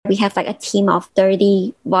We have like a team of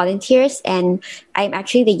 30 volunteers, and I'm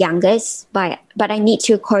actually the youngest, but I need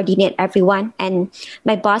to coordinate everyone. And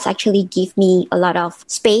my boss actually give me a lot of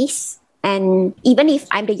space. And even if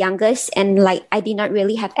I'm the youngest and like I did not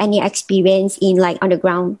really have any experience in like on the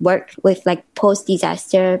ground work with like post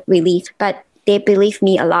disaster relief, but they believe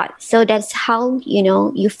me a lot. So that's how,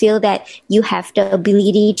 you feel that you have the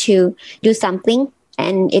ability to do something,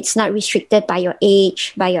 and it's not restricted by your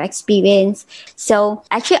age, by your experience. So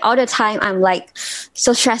actually all the time I'm like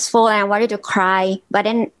so stressful and I wanted to cry. But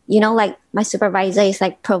then, like my supervisor is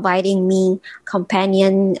like providing me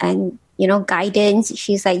companion and guidance.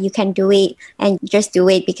 She's like, you can do it, and just do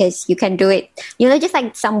it because you can do it. Just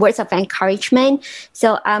like some words of encouragement.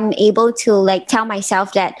 So I'm able to like tell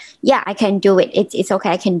myself that, yeah, I can do it. It's okay.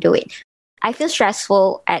 I can do it. I feel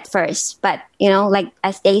stressful at first, but like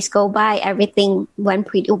as days go by, everything went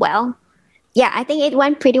pretty well. Yeah, I think it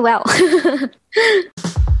went pretty well.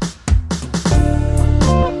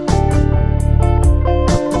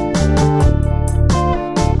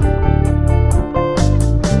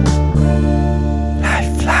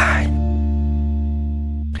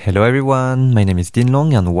 Hello everyone, my name is Din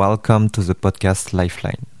Long and welcome to the podcast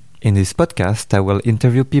Lifeline. In this podcast, I will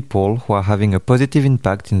interview people who are having a positive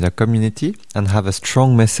impact in their community and have a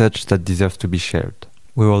strong message that deserves to be shared.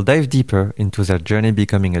 We will dive deeper into their journey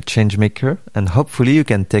becoming a change maker, and hopefully you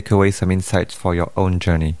can take away some insights for your own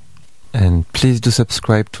journey. And please do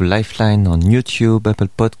subscribe to Lifeline on YouTube, Apple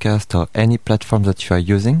Podcast or any platform that you are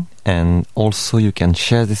using. And also you can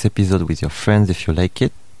share this episode with your friends if you like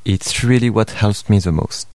it. It's really what helps me the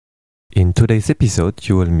most. In today's episode,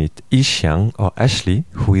 you will meet Yi Xiang, or Ashley,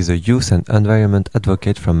 who is a youth and environment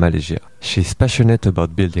advocate from Malaysia. She's passionate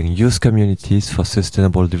about building youth communities for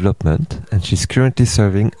sustainable development, and she's currently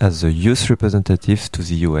serving as the youth representative to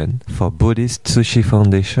the UN for Buddhist Tzu Chi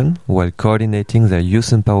Foundation while coordinating their youth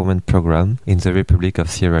empowerment program in the Republic of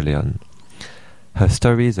Sierra Leone. Her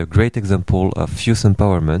story is a great example of youth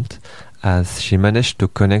empowerment, as she managed to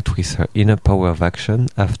connect with her inner power of action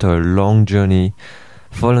after a long journey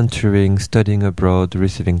volunteering, studying abroad,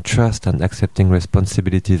 receiving trust and accepting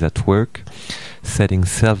responsibilities at work, setting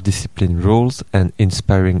self-discipline rules and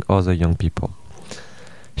inspiring other young people.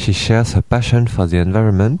 She shares her passion for the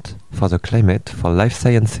environment, for the climate, for life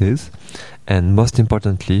sciences, and most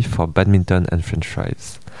importantly for badminton and french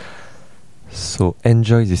fries. So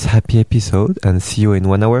enjoy this happy episode and see you in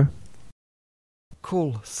 1 hour.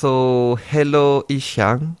 Cool. So hello Yi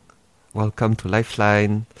Xiang. Welcome to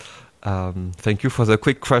Lifeline. Thank you for the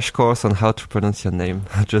quick crash course on how to pronounce your name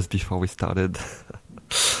just before we started.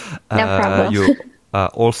 No problem. You are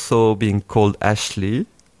also being called Ashley,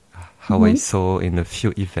 how I saw in a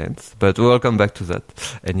few events, but we'll come back to that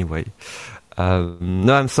anyway.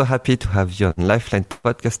 No, I'm so happy to have you on Lifeline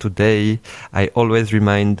podcast today. I always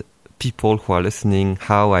remind people who are listening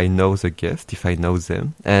how I know the guest, if I know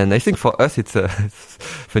them. And I think for us, it's a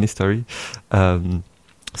funny story.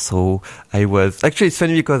 So it's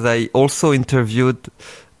funny because I also interviewed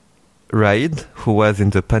Raid, who was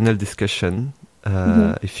in the panel discussion,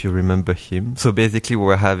 if you remember him. So basically we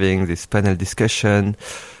were having this panel discussion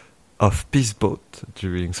of Peace Boat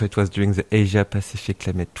it was during the Asia Pacific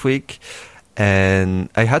Climate Week. And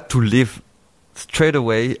I had to leave straight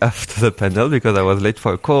away after the panel because I was late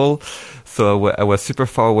for a call. So I was super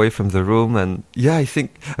far away from the room, and yeah,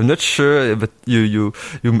 I'm not sure, but you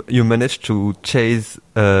managed to chase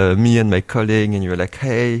me and my colleague, and you were like,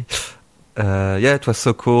 hey, yeah, it was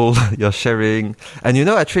so cool, you're sharing. And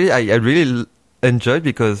actually, I really enjoyed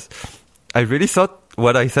because I really thought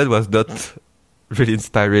what I said was not really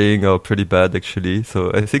inspiring or pretty bad, actually.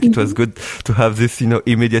 So I think it was good to have this,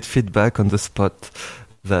 immediate feedback on the spot.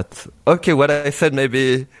 That, okay, what I said,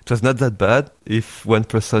 maybe it was not that bad if one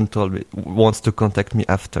person wants to contact me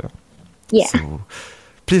after. Yeah. So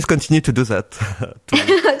please continue to do that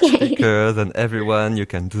to speakers and everyone. You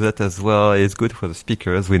can do that as well. It's good for the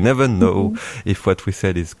speakers. We never know if what we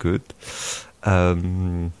said is good.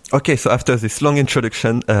 Okay, so after this long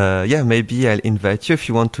introduction, maybe I'll invite you if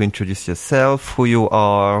you want to introduce yourself, who you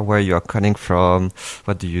are, where you are coming from,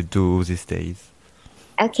 what do you do these days?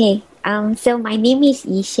 Okay. So my name is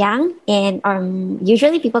Yi Xiang, and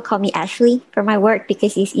usually people call me Ashley for my work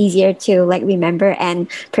because it's easier to like remember and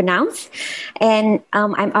pronounce. And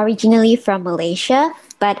I'm originally from Malaysia,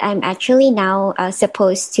 but I'm actually now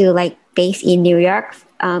supposed to like based in New York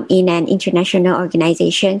in an international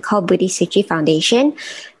organization called Buddhist Tzu Chi Foundation.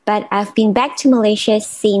 But I've been back to Malaysia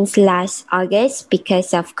since last August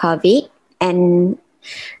because of COVID, and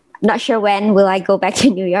not sure when will I go back to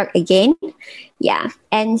New York again. Yeah.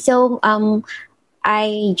 And so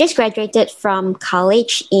I just graduated from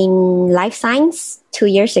college in life science 2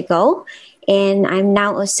 years ago. And I'm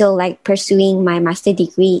now also like pursuing my master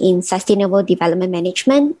degree in sustainable development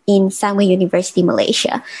management in Sunway University,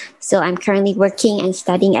 Malaysia. So I'm currently working and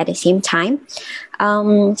studying at the same time.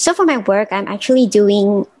 So for my work, I'm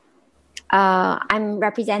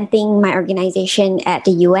representing my organization at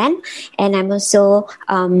the UN, and I'm also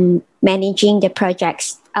managing the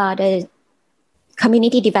projects, the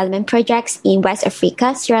community development projects in West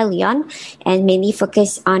Africa, Sierra Leone, and mainly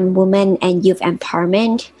focus on women and youth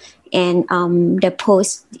empowerment and the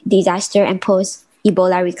post-disaster and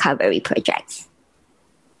post-Ebola recovery projects.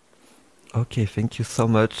 Okay, thank you so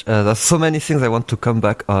much. There's so many things I want to come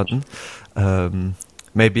back on.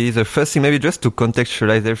 Maybe the first thing, maybe just to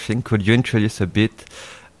contextualize everything, could you introduce a bit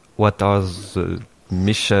what are the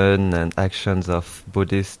mission and actions of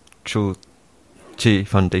Buddhist True Chi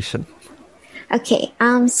Foundation? Okay,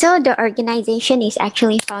 so the organization is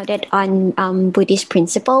actually founded on Buddhist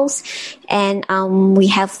principles, and we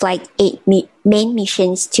have like eight main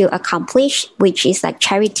missions to accomplish, which is like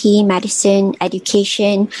charity, medicine,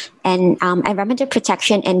 education, and environmental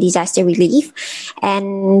protection and disaster relief.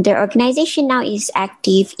 And the organization now is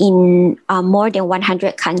active in more than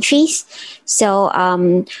 100 countries.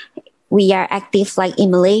 So we are active like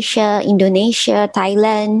in Malaysia, Indonesia,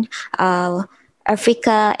 Thailand,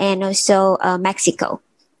 Africa, and also Mexico.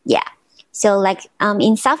 Yeah. So like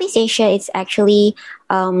in Southeast Asia, it's actually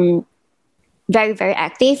very, very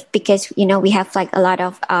active because, you know, we have like a lot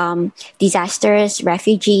of disasters,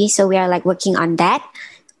 refugees. So we are like working on that.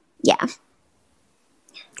 Yeah.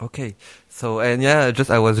 Okay. So, and yeah,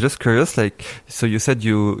 I was just curious, like, so you said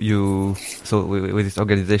so with this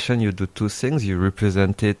organization, you do two things. You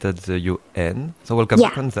represent it at the UN. So we'll come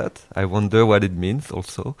back on that. I wonder what it means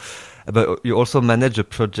also. But you also manage a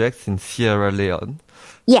project in Sierra Leone.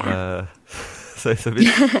 Yeah. So it's a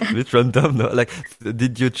bit random, no? Like,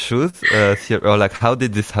 did you choose Sierra, or like, how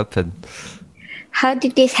did this happen? How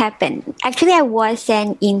did this happen? Actually, I was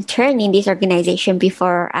an intern in this organization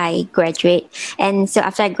before I graduate. And so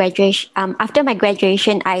after my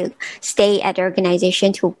graduation, I stay at the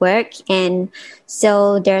organization to work. And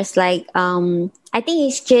so there's like, I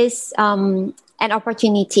think it's just an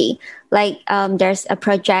opportunity. Like there's a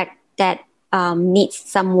project that needs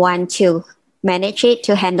someone to manage it,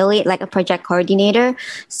 to handle it, like a project coordinator.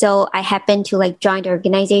 So I happened to like join the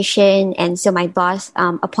organization. And so my boss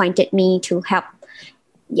appointed me to help.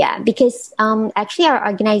 Yeah, because actually our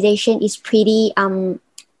organization is pretty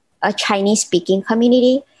a Chinese speaking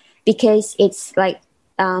community, because it's like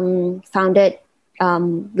founded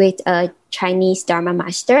with a Chinese Dharma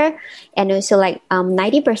master, and also like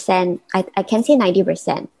 90%, I can say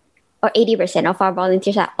 90% or 80% of our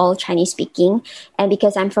volunteers are all Chinese speaking. And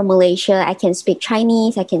because I'm from Malaysia, I can speak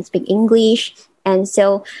Chinese, I can speak English. And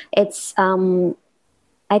so it's,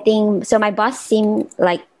 I think, so my boss seemed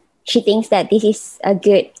like, she thinks that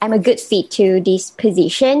I'm a good fit to this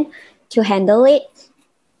position to handle it.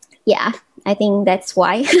 Yeah, I think that's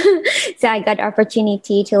why. So I got the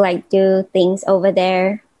opportunity to like do things over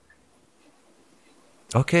there.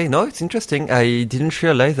 Okay, no, it's interesting. I didn't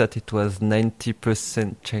realize that it was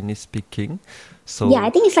 90% Chinese speaking. So yeah,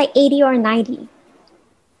 I think it's like 80 or 90.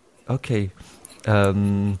 Okay.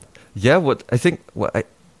 Yeah,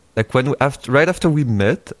 right after we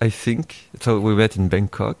met, I think, so we met in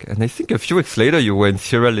Bangkok, and I think a few weeks later you were in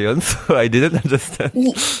Sierra Leone, so I didn't understand.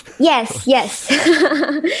 Yes.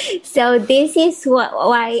 So this is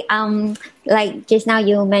why, like just now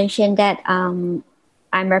you mentioned that I'm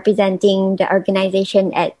representing the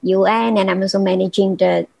organization at UN, and I'm also managing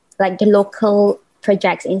the local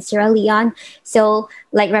projects in Sierra Leone. So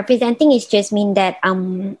like representing is just mean that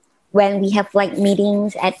when we have like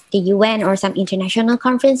meetings at the UN or some international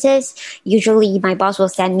conferences, usually my boss will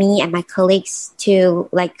send me and my colleagues to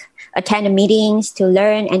like attend the meetings, to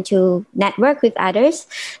learn and to network with others.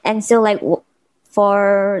 And so like while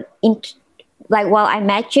I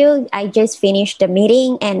met you, I just finished the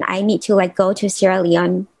meeting and I need to like go to Sierra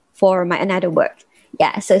Leone for my another work.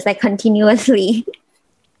 Yeah, so it's like continuously.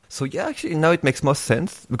 So yeah, actually now it makes more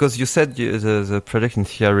sense, because you said the project in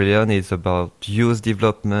Sierra Leone is about youth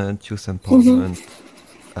development, youth empowerment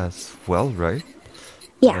as well, right?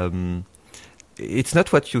 Yeah. It's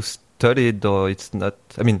not what you studied, or it's not,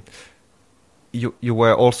 I mean, you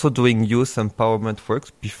were also doing youth empowerment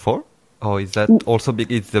works before? Or is that also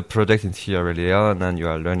it's the project in Sierra Leone and you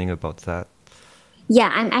are learning about that?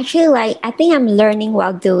 Yeah, I'm actually I think I'm learning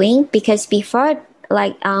while doing, because before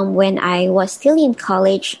when I was still in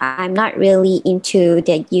college, I'm not really into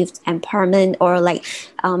the youth empowerment or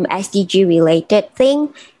SDG related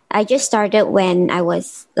thing. I just started when I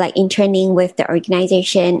was like interning with the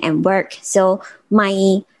organization and work. So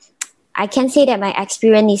I can say that my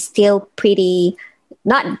experience is still pretty,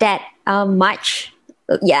 not that much.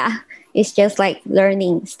 Yeah, it's just like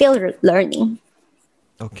learning, still learning.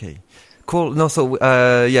 Okay. Cool. No, so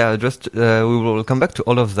yeah, just we will come back to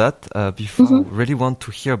all of that. Before, I really want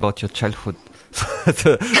to hear about your childhood.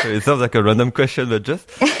 So it sounds like a random question, but just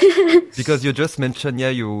because you just mentioned, yeah,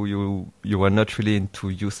 you were not really into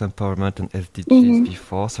youth empowerment and SDGs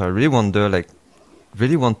before. So I really wonder, like,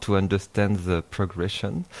 really want to understand the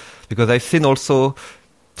progression, because I've seen also.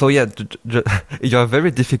 So yeah, you are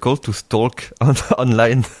very difficult to stalk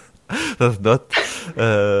online. That's not.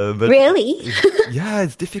 But Really? Yeah,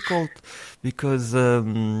 it's difficult because.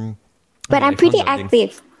 But I'm pretty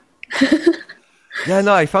active. Yeah,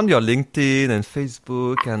 no, I found your LinkedIn and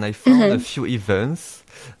Facebook, and I found a few events,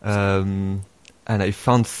 and I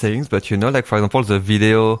found things. But like for example, the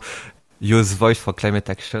video use voice for climate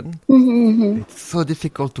action. It's so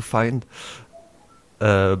difficult to find.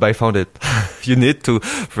 But I found it. You need to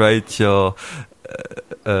write your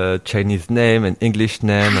Chinese name and English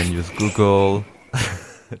name and use Google.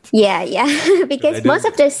 Yeah. Because most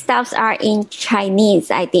of the stuffs are in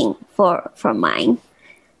Chinese, I think, for mine.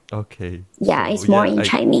 Okay. Yeah, so, it's more in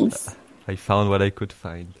Chinese. I found what I could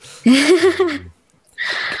find.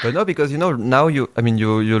 But no, because now you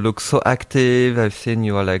look so active. I've seen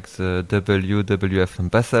you are like the WWF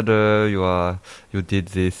ambassador. You did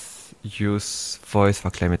this Youth Voice for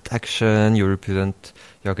Climate Action. You represent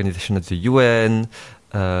your organization at the UN.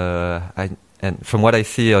 And from what I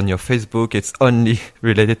see on your Facebook, it's only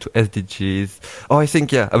related to SDGs. Oh, I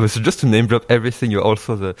think, yeah, I was just to name drop everything. You're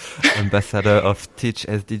also the ambassador of Teach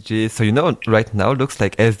SDGs. So, right now looks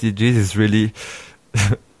like SDGs is really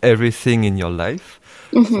everything in your life.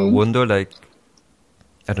 So I wonder, like,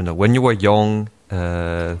 I don't know, when you were young,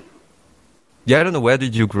 I don't know, where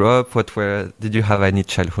did you grow up? Did you have any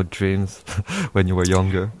childhood dreams when you were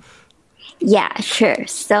younger? Yeah, sure.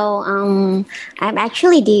 So, I'm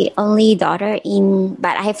actually the only daughter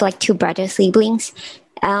but I have like two brother siblings.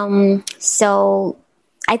 So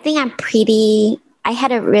I think I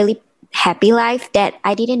had a really happy life that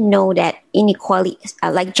I didn't know that inequality,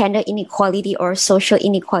 like gender inequality or social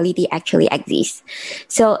inequality actually exists.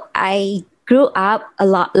 So I grew up a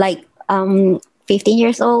lot, like, 15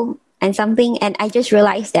 years old and something. And I just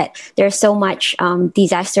realized that there's so much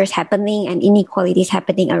disasters happening and inequalities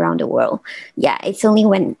happening around the world. Yeah, it's only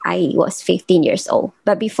when I was 15 years old.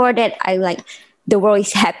 But before that, the world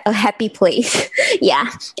is a happy place. Yeah.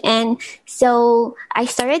 And so I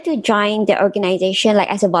started to join the organization like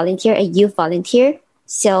as a volunteer, a youth volunteer.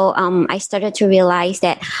 So I started to realize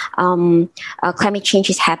that climate change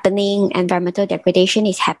is happening, environmental degradation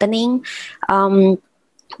is happening.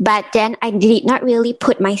 But then I did not really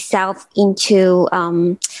put myself into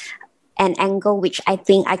an angle which I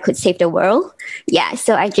think I could save the world. Yeah,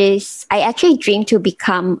 so I actually dreamed to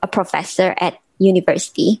become a professor at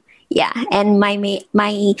university. Yeah, and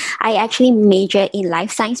I actually majored in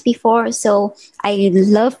life science before, so I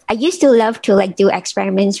used to love to like do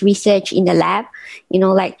experiments, research in the lab,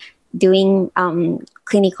 like doing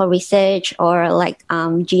clinical research or like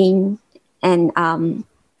gene and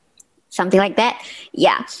something like that.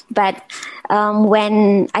 Yeah. But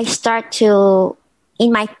when I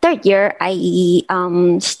in my third year,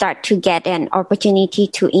 I start to get an opportunity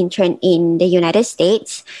to intern in the United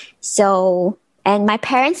States. So, and my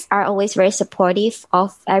parents are always very supportive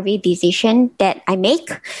of every decision that I make.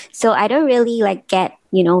 So I don't really like get,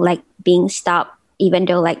 like being stopped, even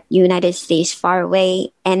though like United States far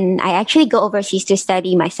away. And I actually go overseas to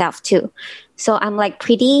study myself too. So I'm like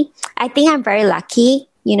I think I'm very lucky.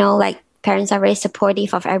 Like parents are very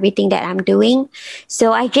supportive of everything that I'm doing.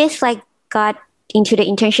 So I just like got into the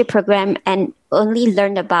internship program and only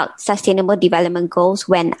learned about sustainable development goals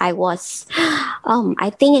when I was,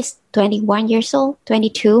 I think it's 21 years old,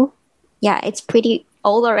 22. Yeah, it's pretty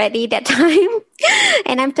old already that time.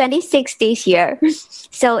 And I'm 26 this year.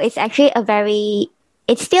 So it's actually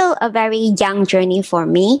it's still a very young journey for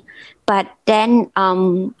me. But then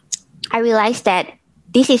I realized that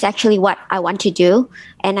this is actually what I want to do.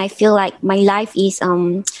 And I feel like my life is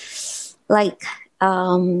to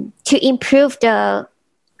improve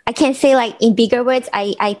I can say like in bigger words,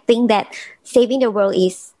 I think that saving the world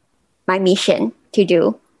is my mission to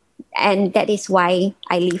do. And that is why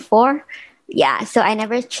I live for. Yeah. So I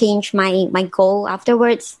never changed my goal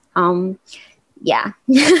afterwards. Yeah.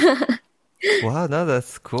 Wow, no,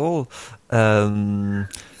 that's cool.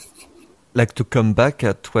 Like to come back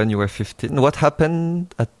at when you were 15, what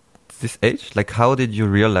happened at this age? Like, how did you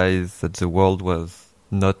realize that the world was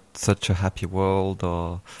not such a happy world,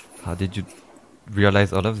 or how did you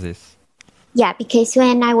realize all of this? Yeah, because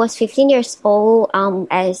when I was 15 years old,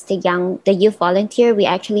 as the youth volunteer, we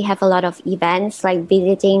actually have a lot of events like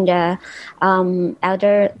visiting the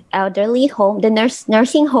elderly home, the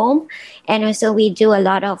nursing home, and also we do a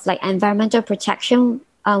lot of like environmental protection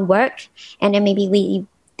work, and then maybe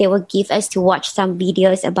they will give us to watch some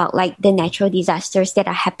videos about like the natural disasters that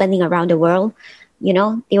are happening around the world. You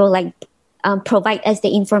know, they will like provide us the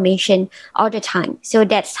information all the time. So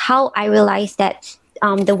that's how I realized that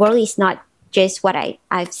the world is not just what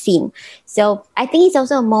I've seen. So I think it's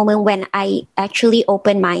also a moment when I actually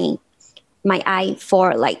opened my eye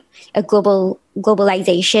for like a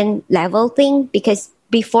globalization level thing, because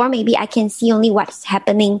before maybe I can see only what's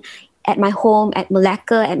happening at my home, at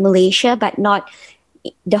Malacca, at Malaysia, but not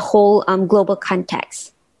the whole global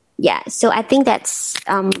context. Yeah, so I think that's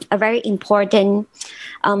a very important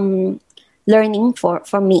learning for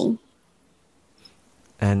me.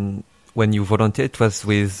 And when you volunteered, it was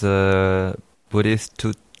with Buddhist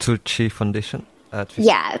Tzu Chi Foundation at 15?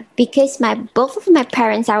 Yeah, because both of my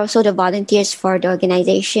parents are also the volunteers for the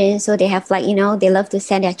organization, so they have like they love to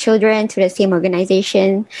send their children to the same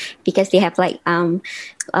organization because they have like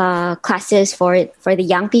classes for the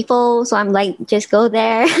young people. So I'm like, just go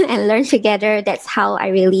there and learn together. That's how I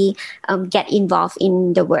really get involved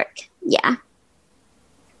in the work. Yeah.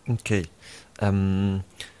 Okay.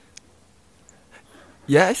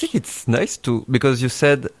 Yeah, I think it's nice because you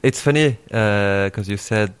said, it's funny, because you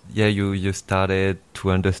said, yeah, you started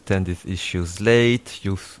to understand these issues late,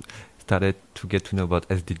 you started to get to know about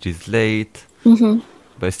SDGs late,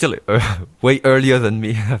 but still way earlier than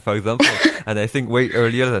me, for example, and I think way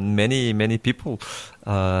earlier than many, many people.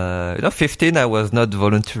 15, I was not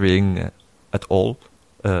volunteering at all.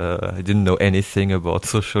 I didn't know anything about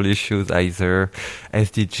social issues either.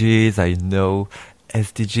 SDGs, I know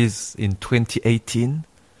SDGs in 2018.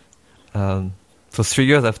 So 3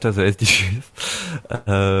 years after the SDGs.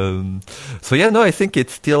 So yeah, no, I think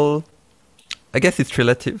it's still, I guess it's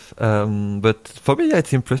relative. But for me, yeah,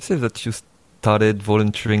 it's impressive that you started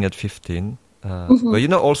volunteering at 15.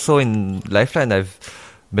 But also in Lifeline, I've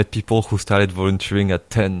met people who started volunteering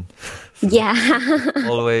at 10. So yeah.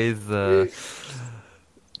 always,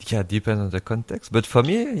 depends on the context. But for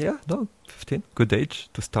me, 15, good age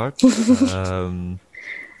to start.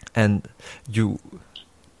 And you,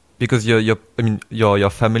 because your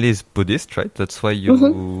family is Buddhist, right? That's why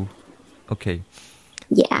you, okay.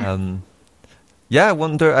 Yeah. I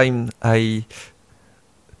wonder. I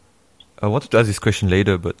wanted to ask this question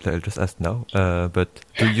later, but I'll just ask now. But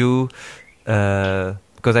do you,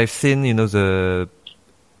 because I've seen,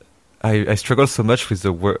 I struggle so much with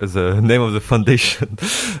the name of the foundation,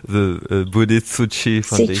 the Buddhist Tzu Chi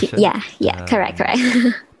Foundation. Yeah, correct.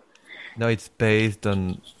 No, it's based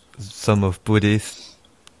on some of Buddhist.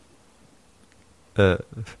 I'm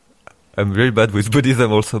very bad with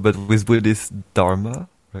Buddhism also, but with Buddhist Dharma,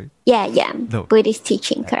 right? Yeah. No. Buddhist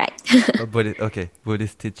teaching, correct.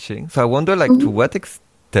 Buddhist teaching. So I wonder, to what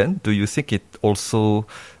extent do you think it also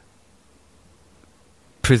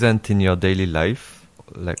present in your daily life?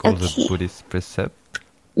 Like all the Buddhist precepts?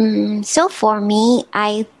 So for me,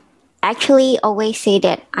 I actually always say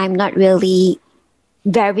that I'm not really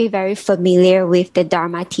very, very familiar with the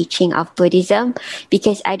Dharma teaching of Buddhism,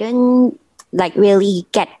 because I don't like really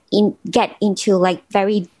get into like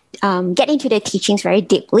very get into the teachings very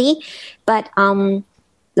deeply. But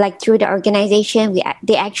like through the organization,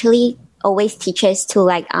 they actually always teach us to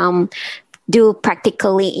like do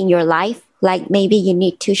practically in your life. Like maybe you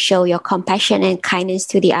need to show your compassion and kindness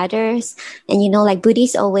to the others. And like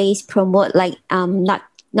Buddhists always promote like not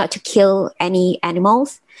to kill any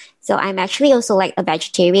animals. So I'm actually also like a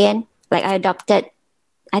vegetarian. Like I adopted,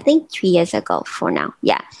 I think 3 years ago for now.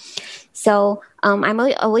 Yeah. So I'm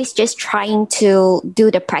always just trying to do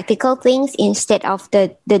the practical things instead of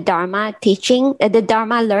the Dharma teaching, the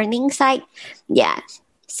Dharma learning side. Yeah.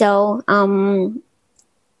 So I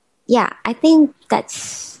think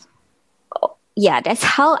that's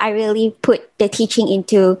how I really put the teaching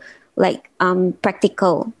into like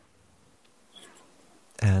practical.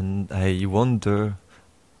 And I wonder,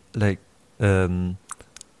 like,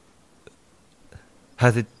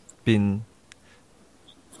 has it been,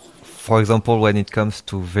 for example, when it comes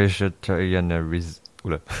to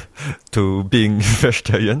to being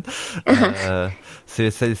vegetarian, so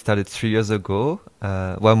you said it started 3 years ago.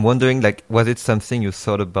 Well, I'm wondering, like, was it something you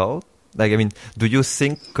thought about? Like, I mean, do you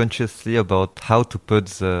think consciously about how to put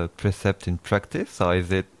the precept in practice, or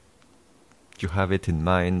is it you have it in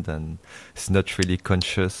mind and it's not really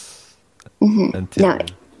conscious until? No,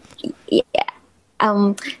 yeah.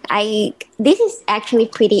 I this is actually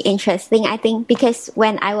pretty interesting, I think, because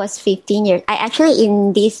when I was 15 years, I actually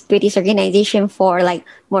in this British organization for like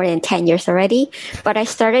more than 10 years already, but I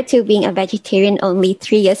started to being a vegetarian only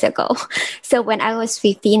 3 years ago. So when I was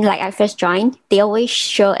 15, like I first joined, they always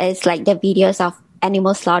show us like the videos of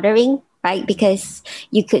animal slaughtering, right? Because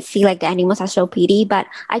you could see like the animals are so pretty, but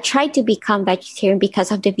I tried to become vegetarian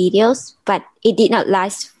because of the videos, but it did not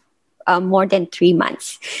last more than 3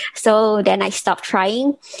 months. So then I stopped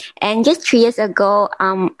trying. And just 3 years ago,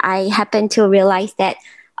 I happened to realize that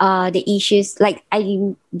the issues, like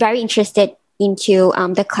I'm very interested into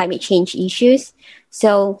the climate change issues.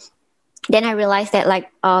 So then I realized that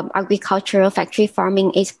like agricultural factory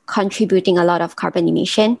farming is contributing a lot of carbon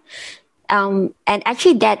emission. And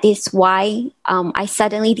actually that is why I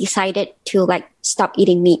suddenly decided to like stop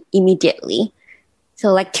eating meat immediately.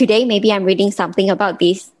 So like today, maybe I'm reading something about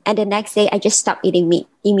this, and the next day I just stop eating meat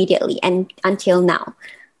immediately, and until now.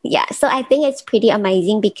 Yeah. So I think it's pretty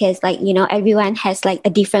amazing because like, everyone has like a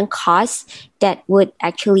different cause that would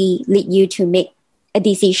actually lead you to make a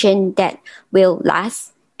decision that will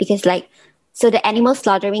last. Because like, so the animal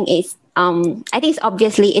slaughtering is, I think it's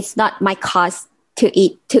obviously it's not my cause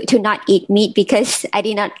to not eat meat because I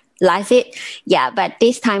did not like it. Yeah, but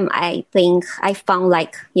this time I think I found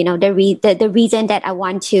like the reason that I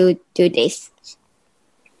want to do this.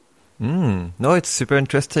 No, it's super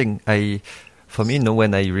interesting. For me,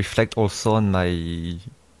 when I reflect also on my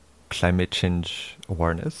climate change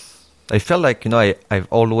awareness, I felt like I've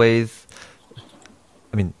always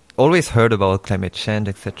heard about climate change,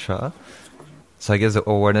 etc. So I guess the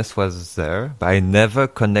awareness was there, but I never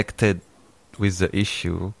connected with the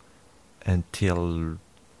issue until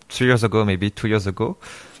 3 years ago, maybe 2 years ago.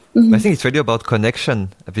 I think it's really about connection.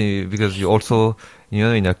 I mean, because you also,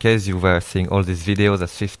 in your case, you were seeing all these videos at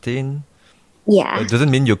 15. Yeah. It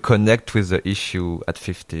doesn't mean you connect with the issue at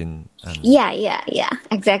 15. Yeah,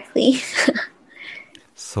 exactly.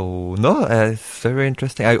 So, no, it's very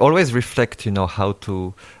interesting. I always reflect, how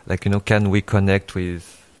to, can we connect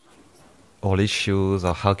with all issues,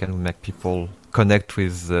 or how can we make people connect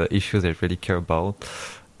with the issues they really care about?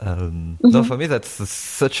 No, for me, that's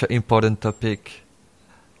such an important topic.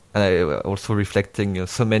 And I also reflecting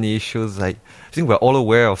so many issues. I think we're all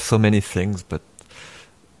aware of so many things, but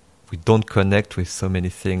we don't connect with so many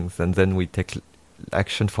things, and then we take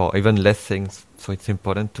action for even less things. So it's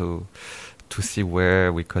important to see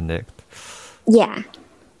where we connect. Yeah.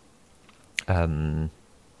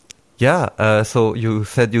 So you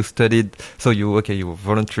said you studied. So you were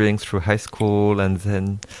volunteering through high school, and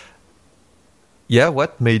then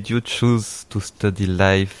what made you choose to study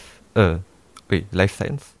life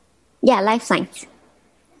science? Yeah, life science.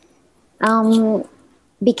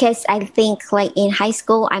 Because I think like in high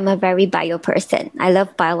school, I'm a very bio person. I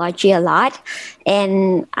love biology a lot.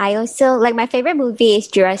 And I also like my favorite movie is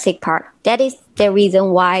Jurassic Park. That is the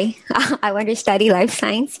reason why I want to study life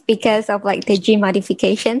science, because of like the gene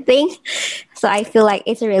modification thing. So I feel like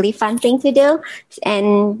it's a really fun thing to do.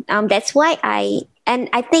 And that's why I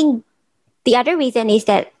think the other reason is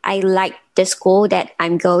that I like the school that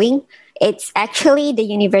I'm going. It's actually the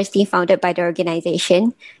university founded by the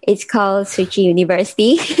organization. It's called Tsuchi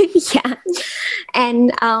University. Yeah.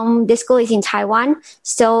 And the school is in Taiwan.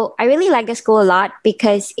 So I really like the school a lot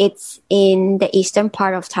because it's in the eastern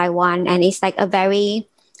part of Taiwan. And it's like a very,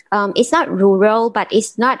 it's not rural, but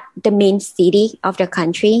it's not the main city of the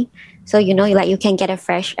country. So, like you can get a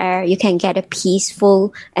fresh air, you can get a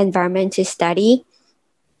peaceful environment to study.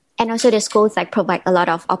 And also the schools like provide a lot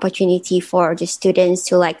of opportunity for the students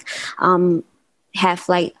to like have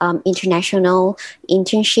like international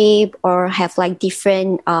internship or have like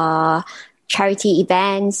different charity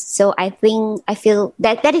events. So I feel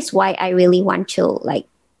that is why I really want to like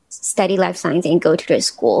study life science and go to the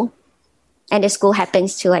school. And the school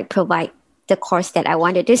happens to like provide the course that I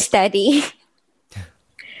wanted to study.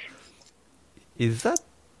 Is that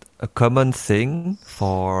a common thing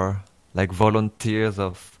for like volunteers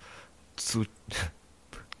of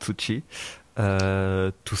Tsuchi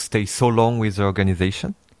to stay so long with the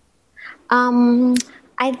organization?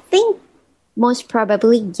 I think most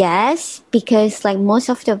probably yes, because like most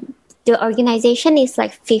of the organization is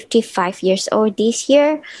like 55 years old this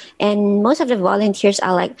year, and most of the volunteers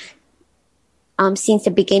are like since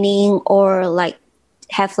the beginning, or like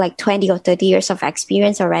have like 20 or 30 years of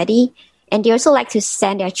experience already. And they also like to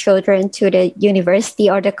send their children to the university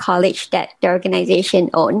or the college that the organization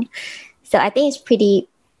own. So I think it's pretty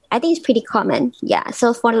common. Yeah.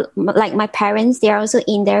 So for like my parents, they are also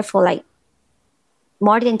in there for like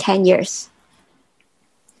more than 10 years.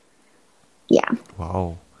 Yeah.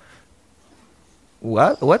 Wow.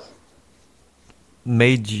 What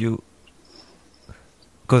made you?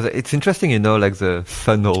 Because it's interesting, like the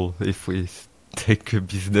funnel, if we take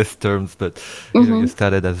business terms, but you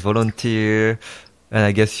started as volunteer, and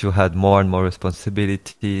I guess you had more and more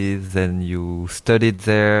responsibilities, then you studied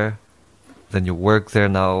there, then you work there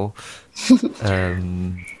now.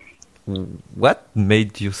 What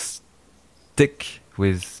made you stick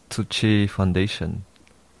with Tzu Chi Foundation?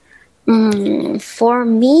 For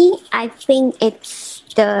me, I think it's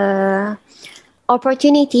the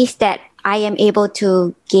opportunities that I am able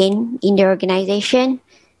to gain in the organization.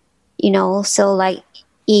 So like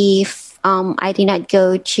if I did not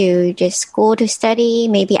go to the school to study,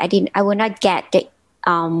 maybe I will not get the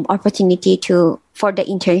opportunity for the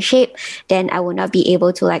internship, then I will not be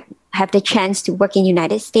able to like have the chance to work in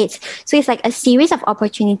United States. So it's like a series of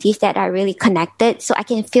opportunities that are really connected. So I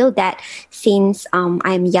can feel that since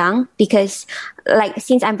I'm young, because like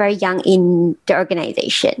since I'm very young in the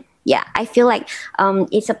organization. Yeah, I feel like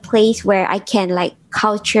it's a place where I can like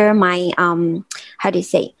culture my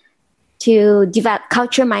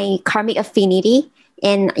culture my karmic affinity,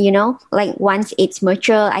 and like once it's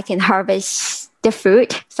mature, I can harvest the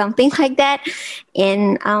fruit, something like that.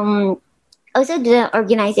 And also the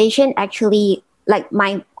organization actually like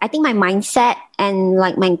I think my mindset and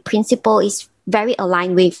like my principle is very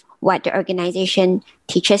aligned with what the organization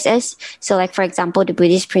teaches us. So like, for example, the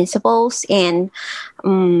Buddhist principles. And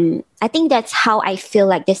I think that's how I feel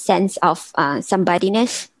like the sense of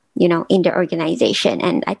somebodyness, in the organization.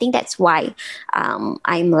 And I think that's why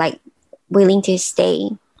I'm like willing to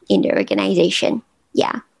stay in the organization.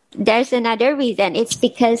 Yeah. There's another reason. It's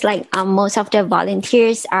because like most of the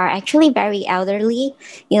volunteers are actually very elderly.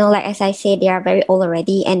 Like as I said, they are very old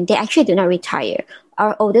already, and they actually do not retire.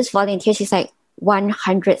 Our oldest volunteers is like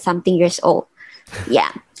 100 something years old.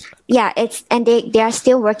 Yeah. And they are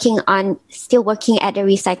still working at the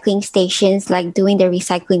recycling stations, like doing the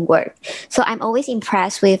recycling work. So I'm always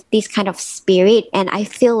impressed with this kind of spirit, and I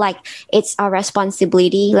feel like it's our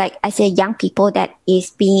responsibility, like as a young people that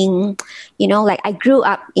is being, like I grew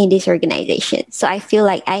up in this organization. So I feel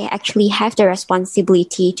like I actually have the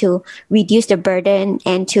responsibility to reduce the burden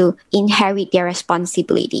and to inherit their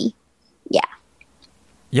responsibility. Yeah.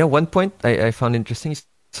 Yeah, one point I found interesting.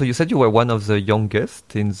 So you said you were one of the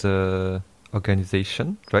youngest in the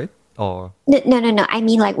organization, right? Or no. I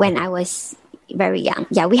mean, like when I was very young.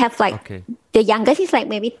 Yeah, we have like the youngest is like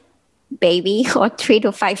maybe baby or 3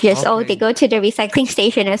 to 5 years old. They go to the recycling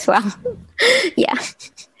station as well. Yeah.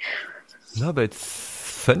 No, but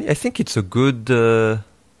it's funny. I think it's a good, when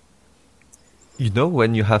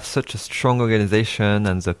you have such a strong organization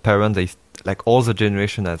and the parents, like all the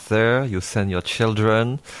generation are there, you send your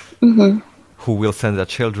children. Who will send their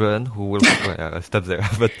children, who will stop there.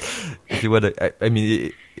 But if you want I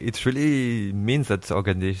mean, it really means that the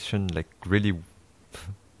organization like really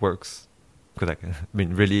works. Because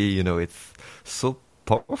really, it's so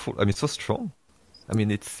powerful. I mean, so strong. I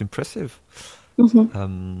mean, it's impressive.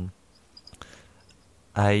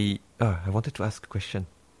 I wanted to ask a question.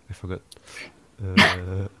 I forgot.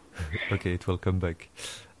 Okay, it will come back.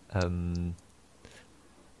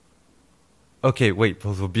 Okay, wait.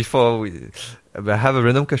 So before I have a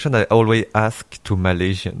random question I always ask to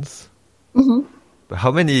Malaysians.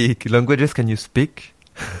 How many languages can you speak?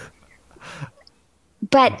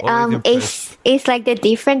 But it's like the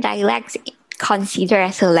different dialects considered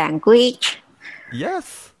as a language.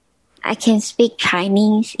 Yes. I can speak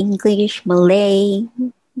Chinese, English, Malay,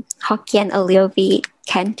 Hokkien a little bit,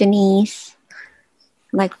 Cantonese.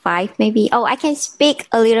 Like 5 maybe. Oh, I can speak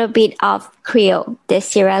a little bit of Creole, the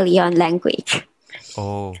Sierra Leone language.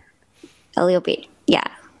 Oh. A little bit, yeah.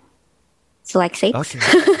 So like 6. Okay.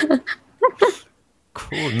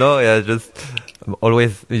 Cool. No, yeah,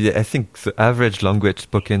 I think the average language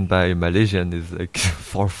spoken by Malaysian is like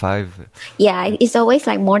 4 or 5. Yeah, it's always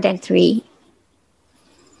like more than 3.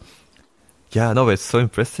 Yeah, no, it's so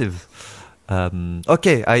impressive.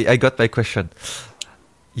 Okay, I got my question.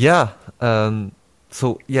 Yeah,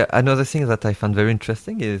 so yeah, another thing that I found very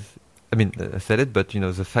interesting is, I mean, I said it, but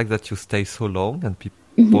the fact that you stay so long and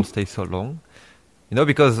people stay so long,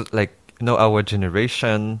 because like, our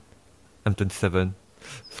generation, I'm 27,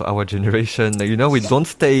 so our generation, we don't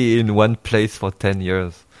stay in one place for 10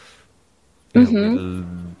 years.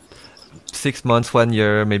 6 months, 1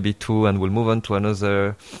 year, maybe 2, and we'll move on to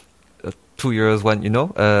another 2 years,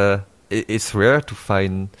 it's rare to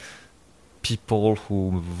find people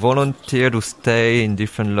who volunteer to stay in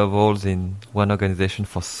different levels in one organization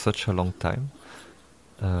for such a long time.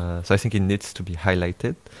 So I think it needs to be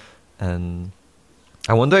highlighted. And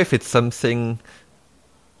I wonder if it's something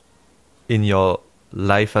in your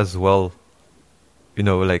life as well.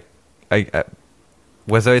 Like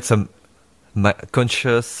whether it's a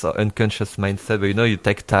conscious or unconscious mindset, but you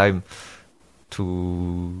take time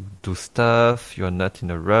to do stuff. You're not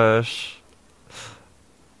in a rush.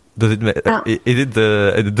 Does it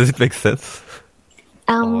does it make sense?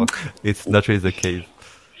 Or it's not really the case.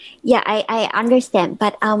 Yeah, I understand.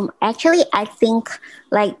 But actually, I think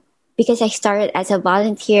like because I started as a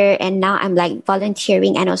volunteer and now I'm like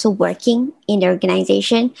volunteering and also working in the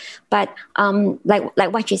organization. But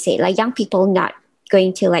like what you say, like young people not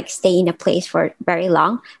going to like stay in a place for very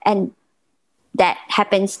long, and that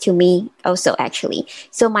happens to me also actually.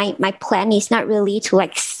 So my plan is not really to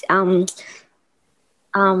like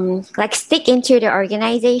stick into the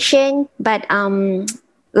organization, but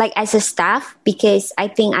like as a staff, because I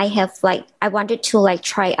think I wanted to like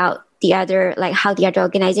try out the other, like how the other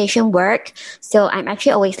organization work. So I'm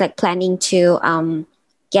actually always like planning to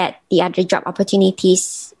get the other job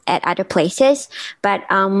opportunities at other places. But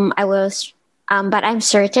but I'm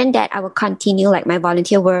certain that I will continue like my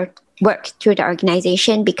volunteer work through the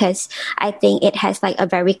organization, because I think it has like a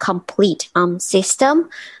very complete system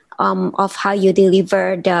of how you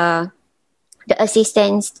deliver the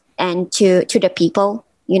assistance and to the people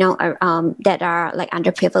that are like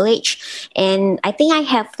underprivileged. And I think I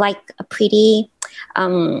have like a pretty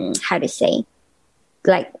how to say,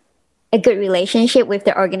 like a good relationship with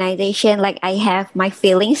the organization. Like I have my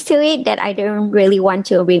feelings to it that I don't really want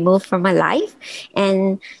to remove from my life.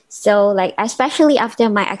 And so like, especially after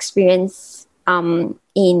my experience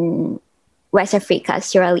in West Africa,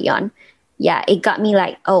 Sierra Leone, yeah, it got me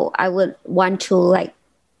like, oh, I would want to like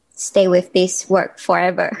stay with this work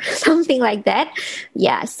forever, something like that.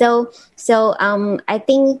 Yeah. So I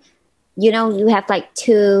think, you have like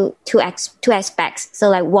two aspects. So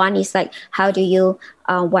like one is like, how do you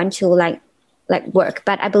want to like work?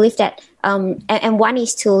 But I believe that, and one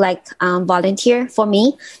is to like volunteer for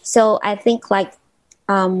me. So I think like,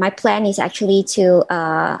 my plan is actually to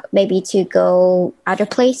maybe to go other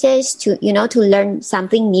places to learn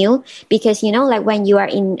something new, because like when you are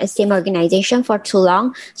in a same organization for too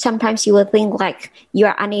long, sometimes you will think like you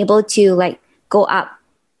are unable to like go up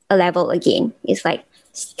a level again. It's like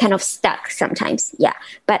kind of stuck sometimes. Yeah.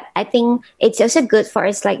 But I think it's also good for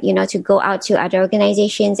us, like, to go out to other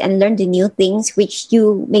organizations and learn the new things, which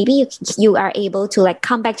you are able to like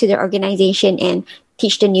come back to the organization and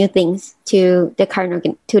teach the new things to the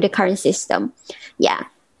current system. Yeah.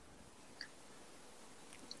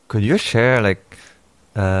 Could you share like,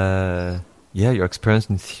 your experience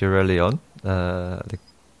in Sierra Leone? Like,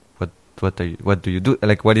 what do you do?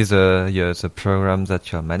 Like, what is the program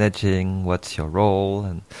that you're managing? What's your role?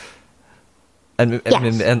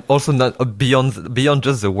 And also not beyond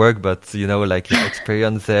just the work, but like your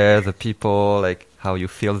experience there, the people, like how you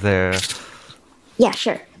feel there. Yeah,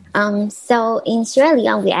 sure. So in Sierra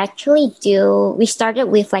Leone, we started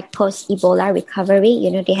with like post-Ebola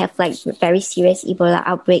recovery. They have like very serious Ebola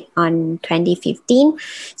outbreak on 2015.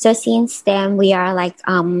 So since then, we are like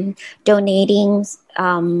donating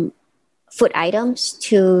food items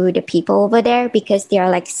to the people over there, because they are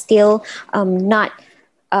like still not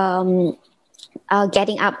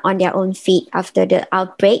getting up on their own feet after the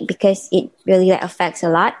outbreak, because it really like affects a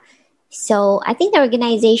lot. So I think the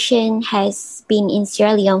organization has been in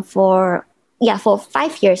Sierra Leone for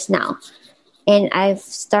 5 years now. And I've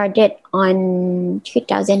started on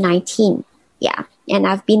 2019. Yeah. And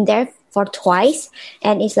I've been there for twice.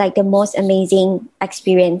 And it's like the most amazing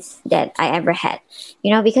experience that I ever had.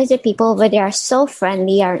 Because the people over there are so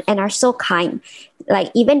friendly and are so kind.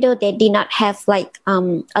 Like, even though they did not have like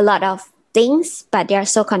a lot of things, but they are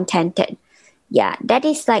so contented. Yeah. That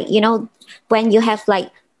is like, when you have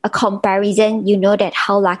like a comparison, that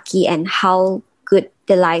how lucky and how good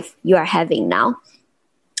the life you are having now.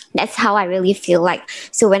 That's how I really feel like.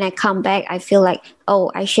 So when I come back, I feel like,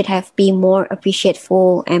 oh, I should have been more appreciative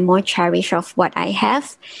and more cherished of what I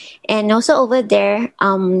have. And also over there,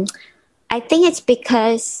 I think it's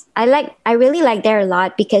because I really like there a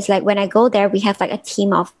lot, because like when I go there, we have like a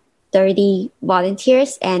team of 30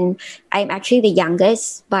 volunteers, and I'm actually the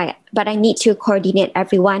youngest, but I need to coordinate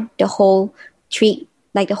everyone, the whole trip,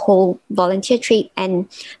 like the whole volunteer trip. And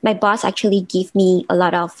my boss actually give me a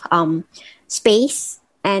lot of space,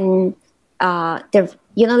 and give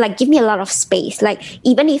me a lot of space. Like,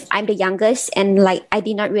 even if I'm the youngest and like I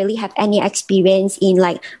did not really have any experience in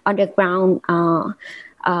like underground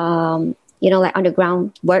like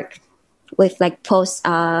underground work with like post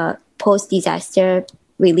disaster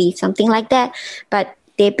relief, something like that, but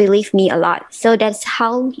they believe me a lot. So that's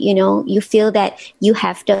how you feel that you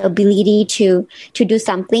have the ability to do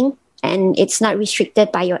something, and it's not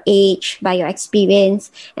restricted by your age, by your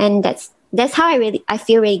experience. And that's how I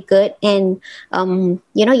feel really good. And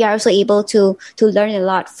you're also able to learn a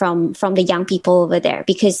lot from the young people over there,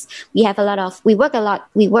 because we work a lot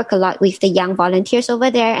with the young volunteers over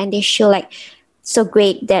there, and they show like so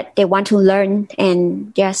great that they want to learn,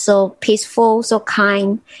 and they're so peaceful, so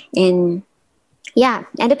kind, and yeah,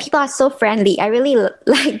 and the people are so friendly. I really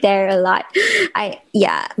like there a lot. I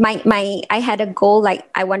had a goal, like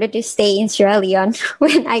I wanted to stay in Sierra Leone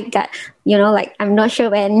when I got, like I'm not sure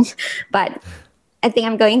when, but I think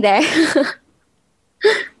I'm going there.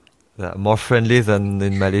 More friendly than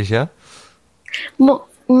in Malaysia?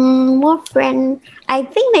 More friend. I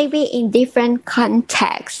think maybe in different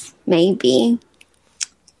contexts, maybe.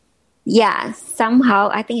 Yeah, somehow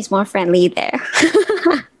I think it's more friendly there.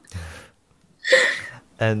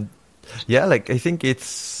 And yeah, like I think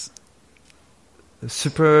it's a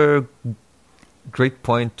super great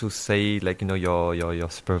point to say, like, your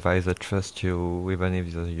supervisor trusts you even if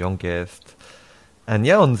you're the youngest. And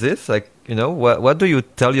yeah, on this, like, what do you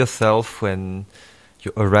tell yourself when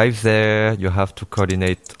you arrive there, you have to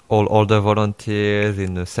coordinate all the volunteers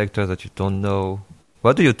in a sector that you don't know?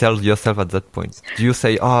 What do you tell yourself at that point? Do you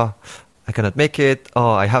say, oh, I cannot make it,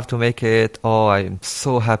 oh, I have to make it, oh, I'm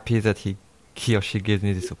so happy that he or she gives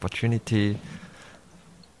me this opportunity?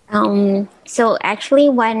 So actually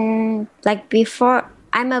before,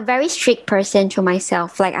 I'm a very strict person to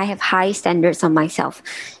myself. Like I have high standards on myself.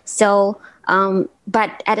 So,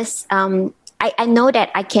 but I know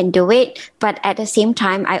that I can do it, but at the same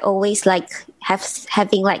time, I always like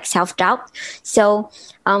having like self-doubt. So,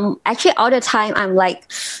 actually all the time I'm like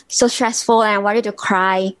so stressful and I wanted to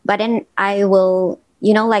cry, but then I will,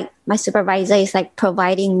 like my supervisor is like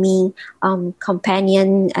providing me,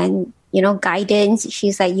 companion and, guidance.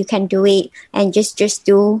 She's like, you can do it, and just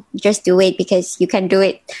do it because you can do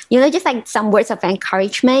it. Just like some words of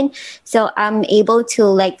encouragement. So I'm able to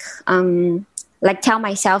like tell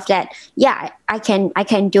myself that, yeah, I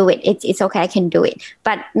can do it. It's okay. I can do it.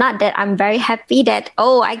 But not that I'm very happy that,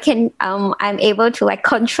 I'm able to like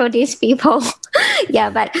control these people. Yeah.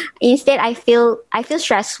 But instead I feel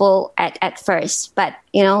stressful at first, but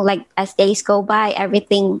like as days go by,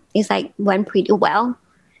 everything is like went pretty well.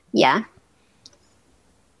 Yeah.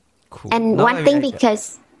 Cool. And No, one thing,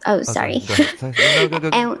 because, sorry. Go ahead. No, go.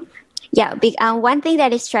 And yeah, one thing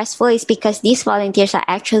that is stressful is because these volunteers are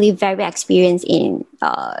actually very experienced in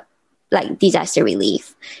like disaster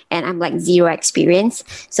relief, and I'm like zero experience.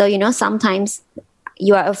 So sometimes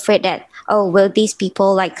you are afraid that, oh, will these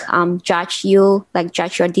people like judge you, like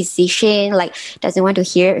judge your decision, like doesn't want to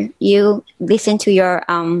hear you, listen to your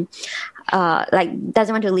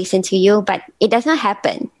doesn't want to listen to you, but it does not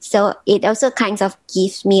happen. So it also kind of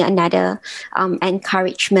gives me another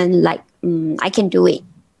encouragement, like I can do it.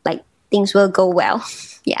 Like things will go well.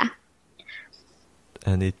 Yeah.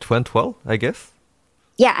 And it went well, I guess?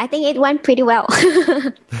 Yeah, I think it went pretty well.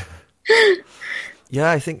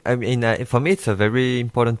 Yeah, I mean, for me, it's a very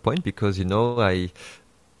important point because, okay,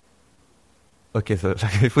 so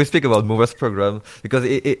if we speak about Movers program, because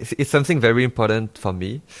it's something very important for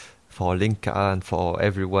me, for Linka, and for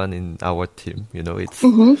everyone in our team. It's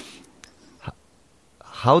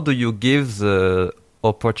how do you give the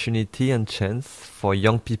opportunity and chance for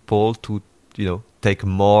young people to, take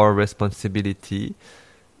more responsibility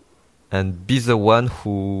and be the one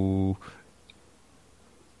who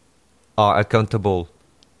are accountable,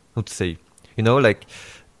 how to say, like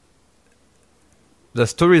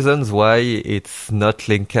there's two reasons why it's not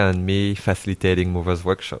Linka and me facilitating Movers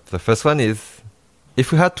workshop. The first one is,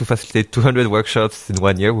 if we had to facilitate 200 workshops in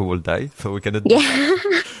 1 year, we will die. So we cannot do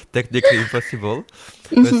that. Technically impossible.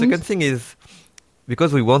 The second thing is,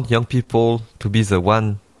 because we want young people to be the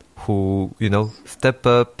one who, step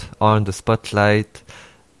up on the spotlight,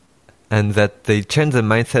 and that they change the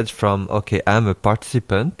mindset from, okay, I'm a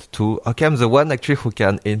participant, to, okay, I'm the one actually who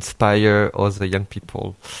can inspire other young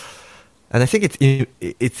people. And I think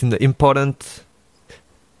it's an important,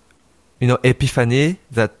 epiphany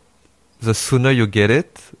that the sooner you get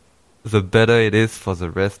it, the better it is for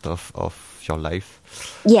the rest of your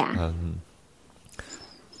life. Yeah.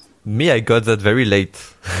 Me, I got that very late.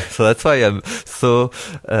 So that's why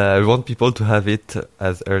I want people to have it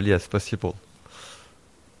as early as possible.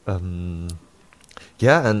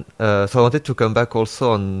 Yeah, and so I wanted to come back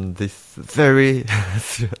also on this very,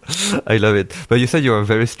 I love it. But you said you are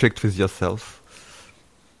very strict with yourself.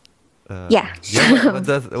 Yeah.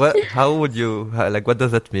 How would you, what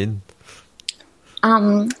does that mean?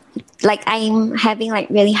 Like I'm having like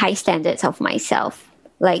really high standards of myself.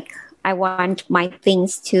 Like I want my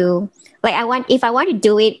things to, like if I want to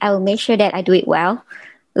do it, I will make sure that I do it well.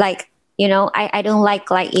 Like I don't like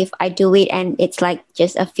if I do it and it's like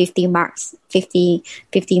just a 50 marks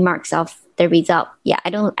of the result. Yeah, I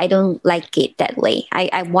don't like it that way.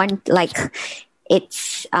 I want like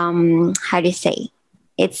it's how do you say,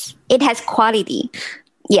 it has quality.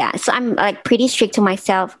 Yeah, so I'm like pretty strict to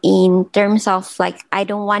myself in terms of like I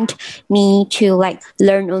don't want me to like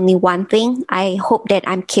learn only one thing. I hope that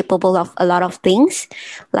I'm capable of a lot of things.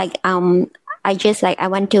 Like I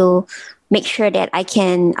want to make sure that I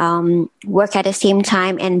can work at the same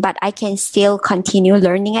time, but I can still continue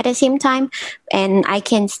learning at the same time, and I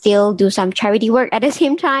can still do some charity work at the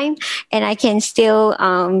same time, and I can still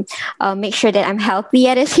make sure that I'm healthy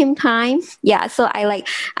at the same time. Yeah, so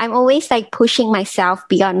I'm always like pushing myself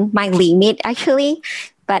beyond my limit actually.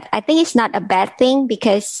 But I think it's not a bad thing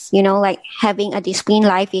because, like having a disciplined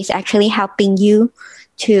life is actually helping you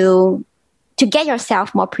to get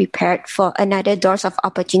yourself more prepared for another doors of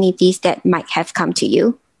opportunities that might have come to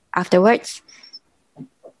you afterwards.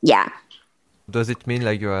 Yeah. Does it mean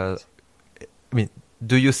like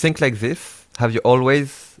do you think like this? Have you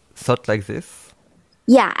always thought like this?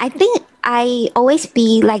 Yeah, I think I always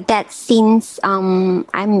be like that since I'm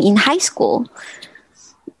in high school.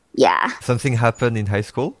 Yeah. Something happened in high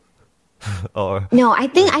school? Or no, I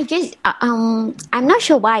think I just I'm not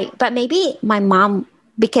sure why, but maybe my mom,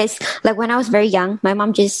 because like when I was very young, my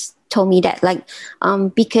mom just told me that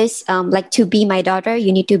because like to be my daughter,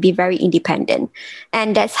 you need to be very independent,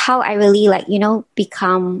 and that's how I really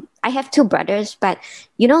become. I have two brothers, but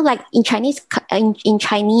like in Chinese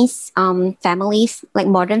families, like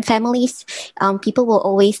modern families, people will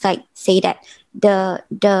always like say that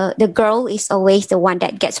the girl is always the one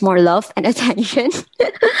that gets more love and attention,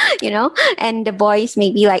 and the boys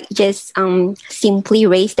maybe like just simply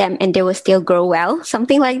raise them and they will still grow well,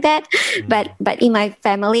 something like that. But in my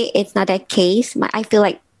family, it's not that case. I feel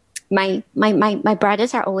like my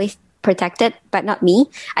brothers are always protected, but not me.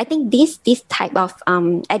 I think this type of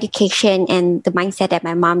education and the mindset that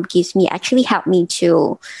my mom gives me actually helped me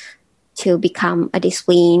to become a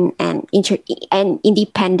disciplined and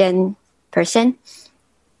independent person.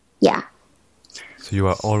 Yeah. So you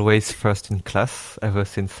are always first in class ever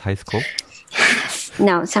since high school?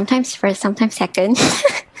 No, sometimes first, sometimes second.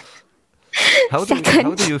 How do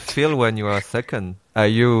you feel when you are second? Are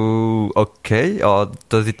you okay, or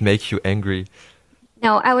does it make you angry?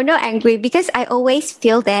 No, I was not angry because I always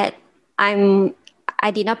feel that I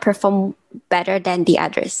did not perform better than the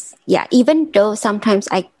others. Yeah, even though sometimes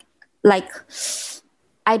I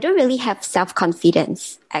don't really have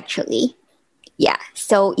self-confidence actually. Yeah,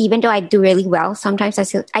 so even though I do really well, sometimes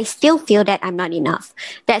I still feel that I'm not enough.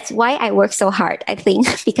 That's why I work so hard, I think,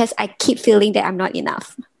 because I keep feeling that I'm not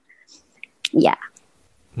enough. Yeah.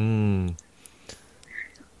 And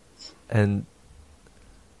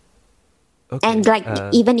okay, and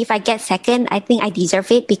even if I get second, I think I deserve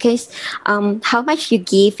it because how much you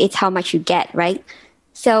give is how much you get, right?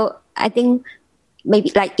 So I think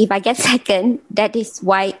maybe like if I get second, that is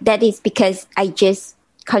because I just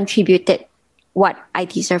contributed what I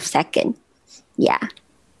deserve second. Yeah.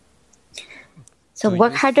 So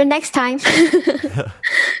work harder next time.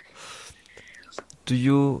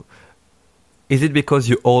 Is it because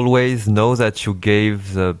you always know that you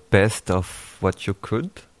gave the best of what you could?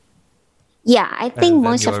 Yeah, I think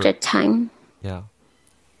most of the time. Yeah.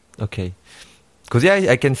 Okay. Because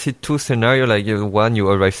I can see two scenarios. Like one, you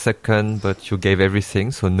arrive second, but you gave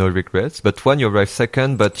everything, so no regrets. But one, you arrive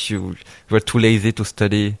second, but you were too lazy to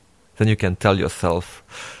study. Then you can tell yourself,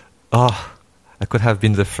 "Oh, I could have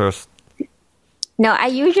been the first." No, I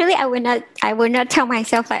would not tell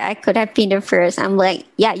myself like I could have been the first. I'm like,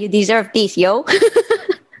 yeah, you deserve this, yo.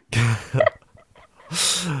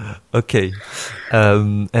 Okay.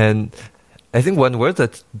 And I think one word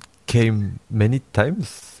that came many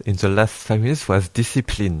times in the last 5 minutes was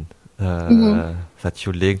discipline, that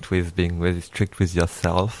you linked with being very strict with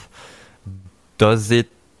yourself. Do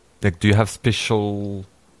you have special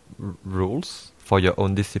rules for your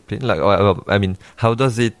own discipline? How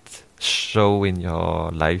does it show in your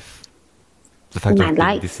life, the fact of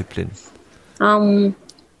being disciplined? I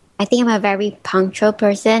think I'm a very punctual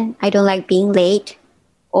person. I don't like being late,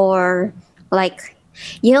 or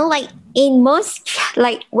in most,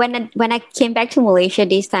 when I came back to Malaysia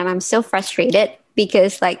this time, I'm so frustrated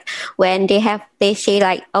because when they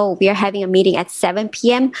say oh, we are having a meeting at 7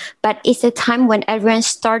 p.m. but it's the time when everyone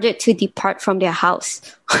started to depart from their house.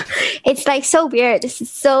 It's so weird.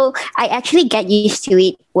 So I actually get used to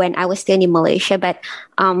it when I was still in Malaysia, but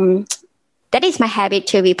that is my habit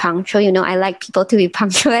to be punctual. I like people to be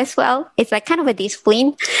punctual as well. It's kind of a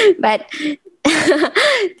discipline, but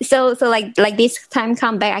so this time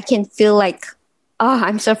come back, I can feel oh,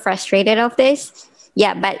 I'm so frustrated of this.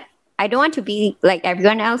 Yeah, but I don't want to be like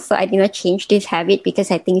everyone else, so I did not change this habit because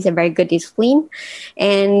I think it's a very good discipline.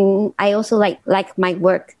 And I also like my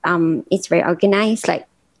work. It's very organized. Like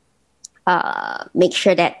make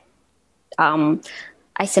sure that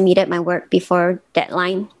I submitted my work before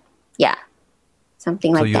deadline. Yeah,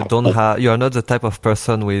 something So like you that. don't have, you are not the type of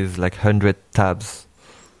person with like 100 tabs.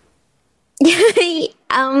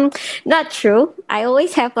 Not true. I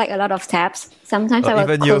always have like a lot of tabs. Sometimes I will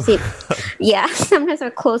Even close you. it. Yeah, sometimes I'll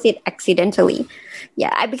close it accidentally.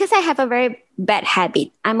 Yeah, because I have a very bad habit.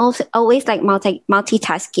 I'm also always like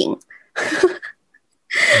multitasking.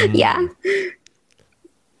 Yeah.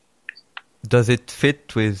 Does it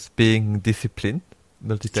fit with being disciplined,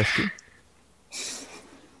 multitasking?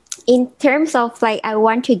 In terms of like I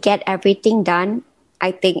want to get everything done,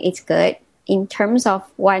 I think it's good. In terms of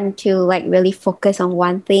want to like really focus on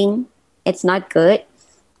one thing, it's not good.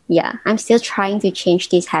 Yeah, I'm still trying to change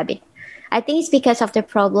this habit. I think it's because of the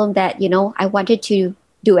problem that, I wanted to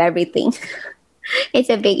do everything. It's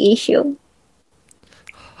a big issue.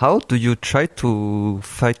 How do you try to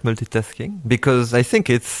fight multitasking? Because I think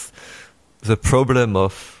it's the problem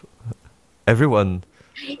of everyone.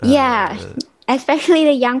 Yeah, especially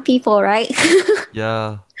the young people, right?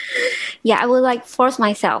 Yeah. Yeah, I would like force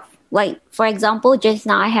myself. Like for example, just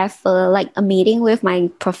now I have like a meeting with my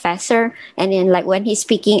professor, and then like when he's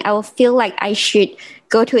speaking, I will feel like I should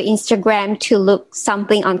go to Instagram to look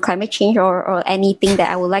something on climate change or anything that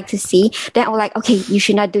I would like to see. Then I will like, okay, you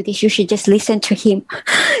should not do this. You should just listen to him.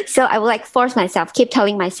 So I will like force myself, keep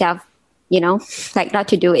telling myself, like not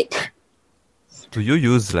to do it. Do you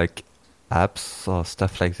use like apps or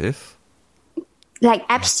stuff like this? Like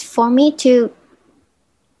apps for me to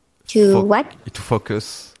what? To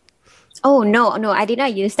focus. Oh no, I did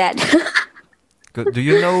not use that. Do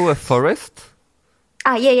you know a Forest?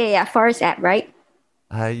 Yeah. Forest app, right?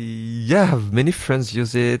 I have many friends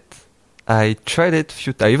use it. I tried it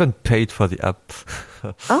I even paid for the app.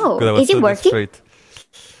 Oh, 'Cause I was is it so working? desperate.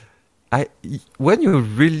 When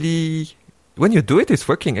you do it, it's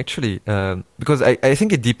working actually. Because I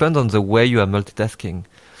think it depends on the way you are multitasking.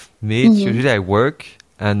 Me, it's usually I work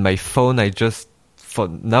and my phone, for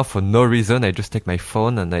no reason, I just take my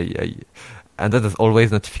phone and and then there's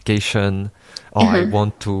always notification. Or I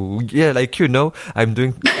want to, I'm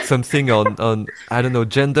doing something on I don't know,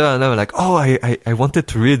 gender, and I'm like, oh, I wanted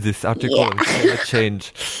to read this article on climate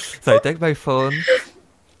change. So I take my phone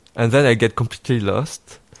and then I get completely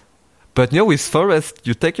lost. But with Forest,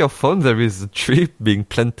 you take your phone, there is a tree being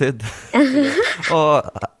planted. Oh,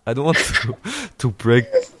 I don't want to break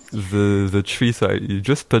the tree, so you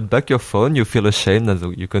just put back your phone, you feel ashamed,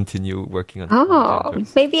 and you continue working on it. Oh,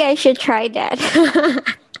 maybe I should try that.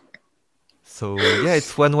 So yeah,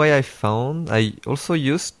 it's one way I found. I also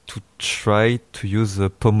used to try to use the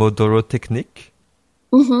Pomodoro technique.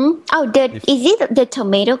 Mm-hmm. Oh, is it the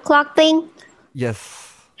tomato clock thing? Yes.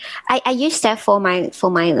 I use that for my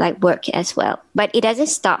like work as well, but it doesn't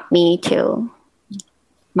stop me to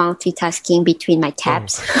multitasking between my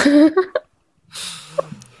tabs. Oh.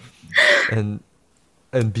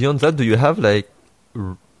 And beyond that, do you have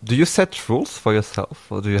do you set rules for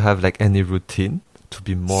yourself, or do you have like any routine to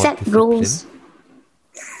be more Set disciplined? rules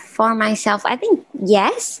for myself. I think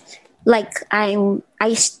yes. Like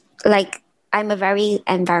I'm a very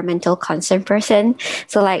environmental concerned person.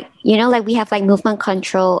 So like we have like movement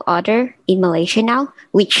control order in Malaysia now,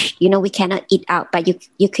 which we cannot eat out, but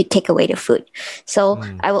you could take away the food. So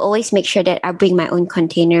I will always make sure that I bring my own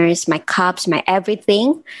containers, my cups, my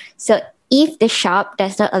everything. So if the shop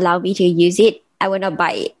does not allow me to use it, I will not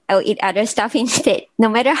buy it. I will eat other stuff instead, no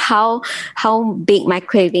matter how big my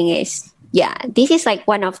craving is. Yeah, this is like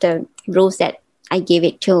one of the rules that I give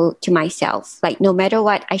it to myself. Like no matter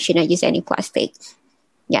what, I should not use any plastic.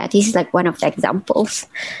 Yeah, this is like one of the examples.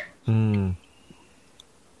 Do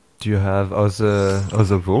you have other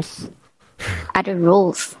rules? Other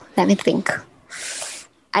rules? Let me think.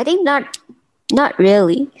 I think not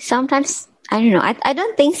really. Sometimes I don't know. I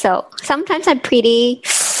don't think so. Sometimes I'm pretty.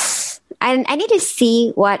 I need to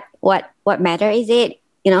see what matter is it.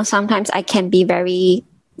 Sometimes I can be very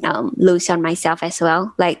loose on myself as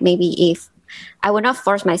well. Like maybe if I will not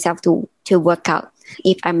force myself to work out.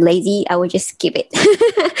 If I'm lazy, I will just skip it.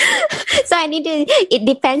 So I need to. It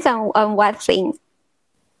depends on what thing.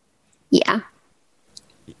 Yeah.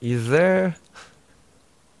 Is there?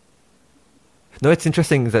 No, it's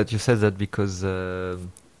interesting that you said that because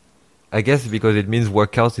I guess because it means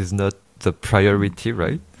workout is not the priority,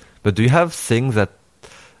 right? But do you have things that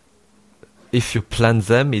if you plan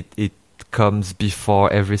them, it comes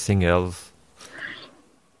before everything else?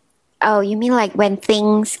 Oh, you mean like when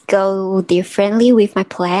things go differently with my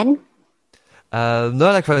plan? No,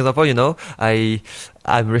 like for example,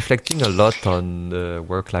 I'm reflecting a lot on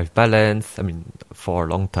work-life balance. I mean, for a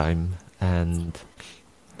long time, and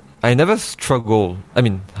I never struggle. I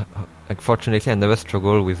mean, like fortunately, I never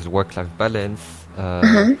struggle with work-life balance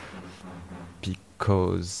Uh-huh.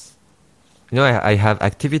 because I have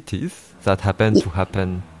activities that happen Y- to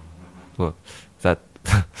happen, well, that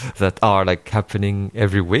that are like happening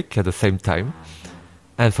every week at the same time.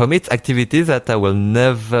 And for me, it's activities that I will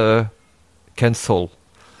never cancel,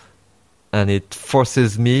 and it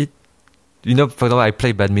forces me. For example, I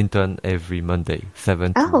play badminton every Monday,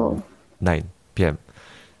 7 to Oh, 9 p.m.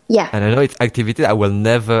 yeah. And I know it's activity I will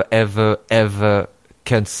never, ever, ever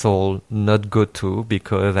cancel, not go to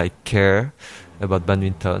because I care about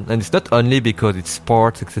badminton. And it's not only because it's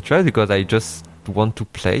sports, etc., because I just want to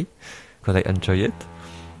play, because I enjoy it.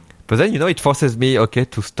 But then, it forces me, okay,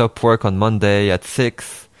 to stop work on Monday at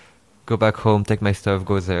 6, go back home, take my stuff,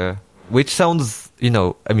 go there. Which sounds,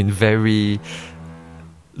 very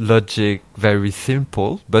logic, very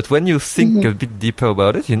simple. But when you think a Hmm. bit deeper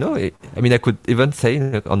about it, I could even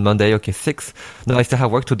say on Monday, okay, 6, no, I still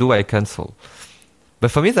have work to do, I cancel.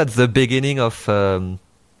 But for me, that's the beginning of the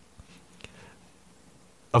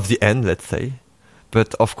end, let's say.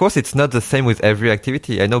 But of course, it's not the same with every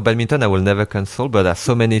activity. I know badminton, I will never cancel, but there are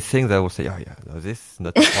so many things I will say, oh yeah, no, this is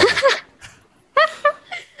not a problem.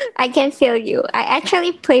 I can feel you. I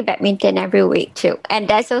actually play badminton every week too. And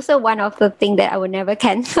that's also one of the things that I would never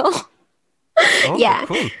cancel. Oh, Yeah.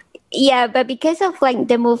 cool. Yeah, but because of like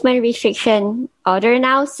the movement restriction order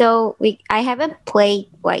now, so I haven't played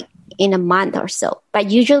like in a month or so. But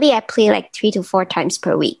usually I play like 3 to 4 times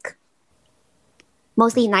per week,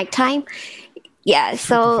 mostly nighttime. Yeah,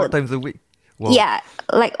 3 to 4 so times a week. Wow. yeah,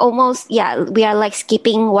 like almost yeah, we are like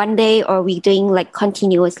skipping one day or we doing like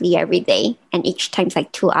continuously every day, and each time's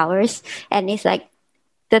like 2 hours, and it's like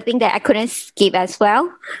the thing that I couldn't skip as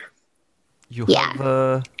well. You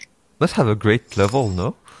Yeah, must have a great level,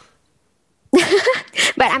 no?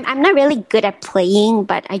 but I'm not really good at playing,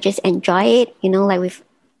 but I just enjoy it. You know, like with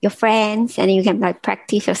your friends, and you can like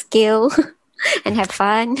practice your skill and have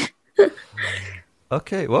fun.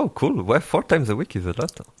 Okay, wow, cool. Well, 4 times a week is a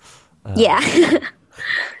lot. Yeah.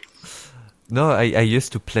 No, I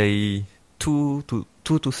used to play 2 to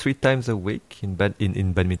 3 times a week in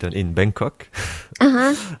badminton in Bangkok.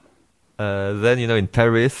 Uh-huh. Then in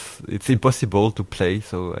Paris it's impossible to play,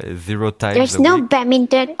 so 0 times There's a no week.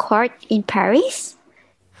 badminton court in Paris.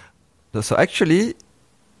 So actually,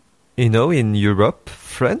 in Europe,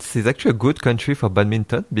 France is actually a good country for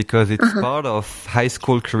badminton because it's Uh-huh. part of high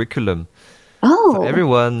school curriculum. So Oh,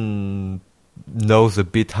 everyone knows a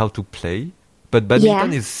bit how to play, but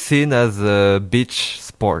badminton yeah. is seen as a beach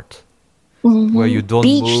sport where Hmm. you don't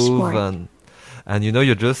Beach move sport. and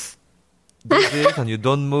you just do this and you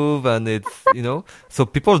don't move and so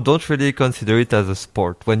people don't really consider it as a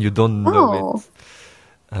sport when you don't know it.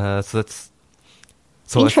 Oh, So that's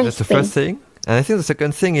the first interesting. thing. And I think the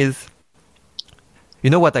second thing is,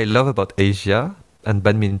 what I love about Asia and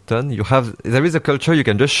badminton, there is a culture you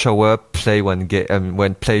can just show up, play when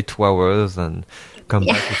play 2 hours and come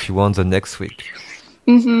Yeah. back if you want the next week.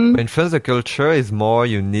 Mm-hmm. But in France, the culture is more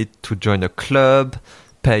you need to join a club,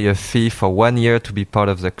 pay a fee for 1 year to be part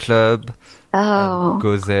of the club, and Oh,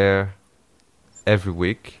 go there every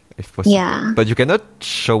week if possible. yeah. But you cannot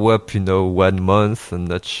show up, 1 month and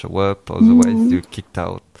not show up, otherwise Mm. you're kicked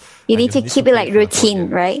out. You And need you to need to keep it pay like for the whole routine, year.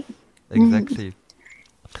 right? Mm. Exactly.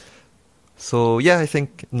 So yeah, I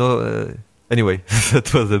think no. Anyway,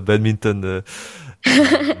 that was a badminton.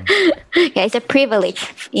 Yeah, it's a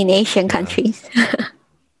privilege in Asian Yeah, countries.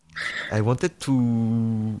 I wanted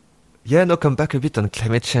to. Yeah, no, come back a bit on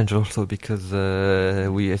climate change also because I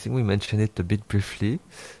think we mentioned it a bit briefly,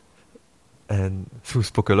 and we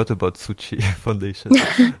spoke a lot about Suchi Foundation.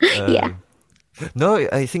 Yeah. Uh, no,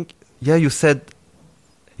 I think yeah, you said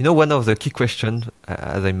one of the key questions,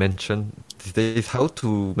 as I mentioned, these days is how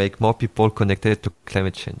to make more people connected to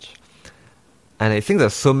climate change. And I think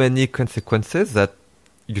there's so many consequences that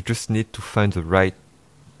you just need to find the right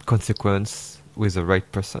consequence with the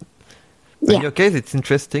right person. But in Yeah. your case, it's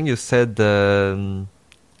interesting. You said, you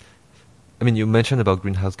mentioned about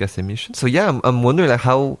greenhouse gas emissions. So yeah, I'm wondering like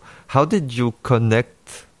how did you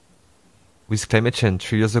connect with climate change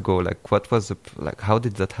 3 years ago? Like what was how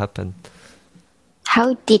did that happen?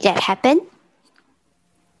 How did that happen?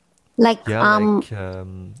 Like, Yeah, like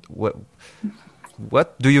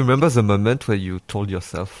what do you remember the moment where you told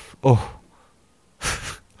yourself, "Oh,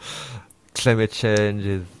 climate change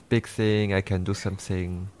is big thing. I can do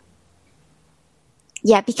something."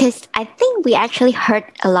 Yeah, because I think we actually heard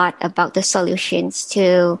a lot about the solutions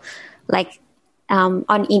to like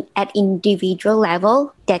at individual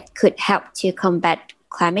level that could help to combat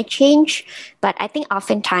climate change. But I think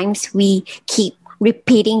oftentimes we keep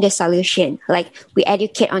repeating the solution. Like we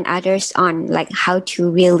educate on others on like how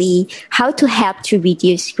to help to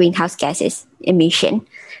reduce greenhouse gases emission.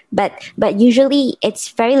 But usually it's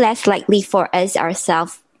very less likely for us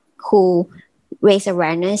ourselves who raise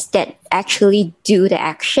awareness that actually do the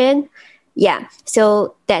action. Yeah.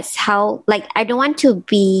 So that's how like I don't want to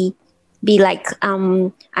be like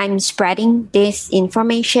I'm spreading this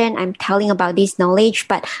information, I'm telling about this knowledge,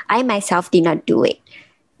 but I myself did not do it.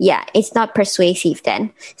 Yeah, it's not persuasive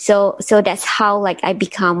then. So that's how like I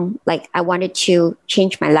become like I wanted to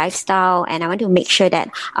change my lifestyle, and I want to make sure that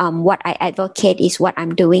what I advocate is what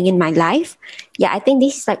I'm doing in my life. Yeah, I think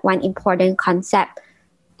this is like one important concept,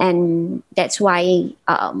 and that's why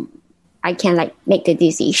I can like make the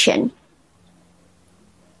decision.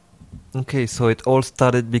 Okay, so it all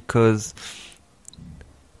started because,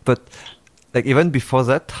 but like even before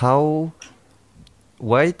that,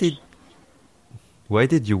 why did why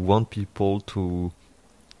did you want people to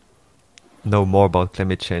know more about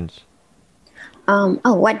climate change? Oh,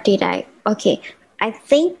 what did I? Okay, I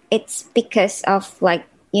think it's because of like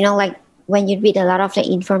like when you read a lot of the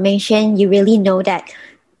information, you really know that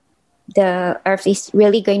the Earth is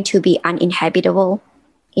really going to be uninhabitable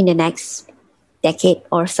in the next decade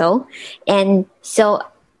or so, and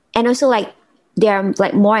also like there are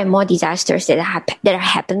like more and more disasters that are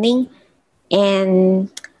happening, and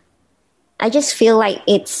I just feel like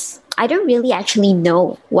I don't really actually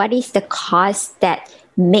know what is the cause that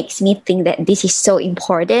makes me think that this is so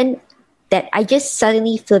important, that I just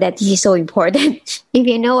suddenly feel that this is so important, if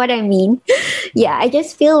you know what I mean. Yeah, I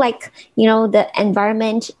just feel like, the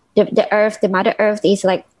environment, the earth, the mother earth is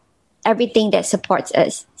like everything that supports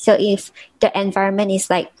us. So if the environment is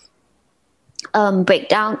like break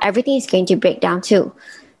down, everything is going to break down too.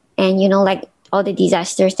 And, like all the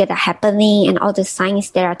disasters that are happening and all the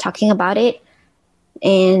science that are talking about it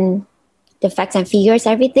and the facts and figures,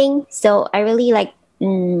 everything. So I really like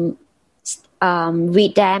read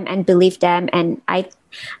them and believe them. And I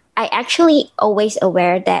actually always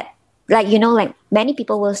aware that like, like many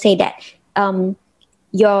people will say that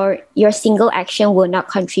your single action will not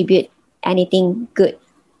contribute anything good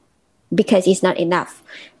because it's not enough.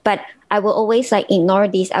 But I will always like ignore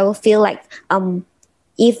this. I will feel like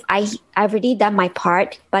if I've already done my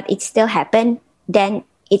part, but it still happened, then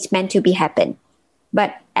it's meant to be happen.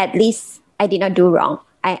 But at least I did not do wrong.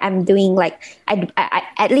 I'm doing like I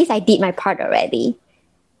at least I did my part already.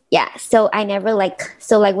 Yeah. So I never like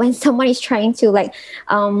when someone is trying to like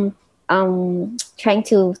trying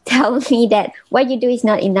to tell me that what you do is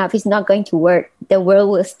not enough, it's not going to work, the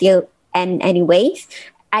world will still end anyways.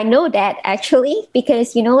 I know that actually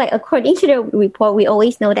because like according to the report, we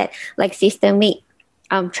always know that like systemic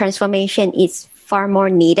transformation is far more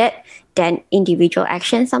needed than individual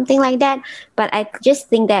action, something like that. But I just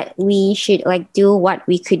think that we should like do what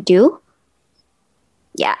we could do.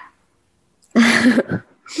 Yeah.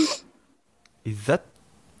 Is that,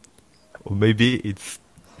 or maybe it's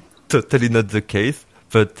totally not the case,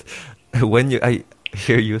 but when I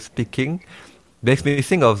hear you speaking, makes me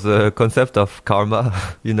think of the concept of karma,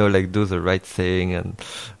 like do the right thing and,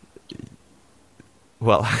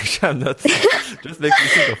 well, actually I'm not, just makes me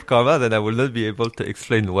think of karma, then I will not be able to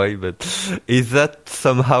explain why, but is that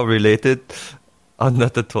somehow related or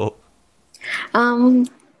not at all?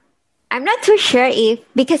 I'm not too sure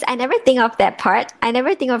because I never think of that part. I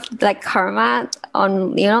never think of like karma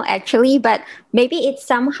on, actually, but maybe it's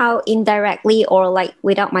somehow indirectly or like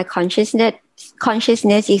without my consciousness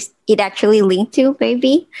is it actually linked to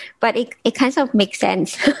maybe, but it kind of makes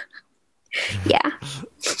sense. Yeah.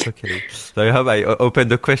 Okay. So I open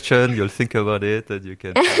the question, you'll think about it and you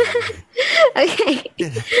can... Okay.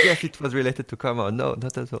 Yes, it was related to karma. No,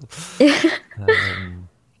 not at all.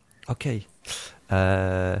 Okay.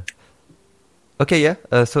 Okay,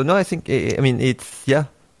 yeah. So no, I think, I mean, it's, yeah,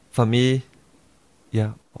 for me,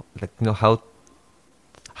 yeah, like,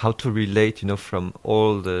 how to relate, from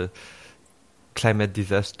all the climate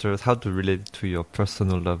disasters, how to relate to your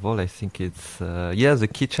personal level. I think it's, the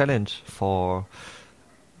key challenge for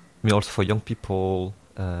me, also for young people.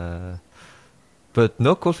 But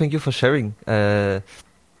no, cool, thank you for sharing.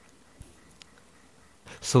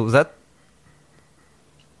 So that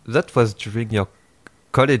was during your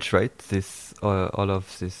college, right? All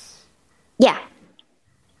of this. Yeah.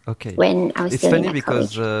 Okay. When I was it's still funny in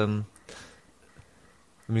because college.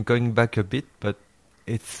 I mean, going back a bit, but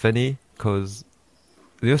it's funny because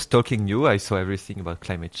just talking you, I saw everything about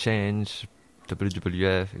climate change,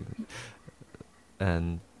 WWF,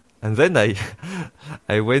 and then I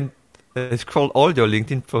I scrolled all your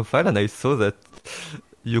LinkedIn profile and I saw that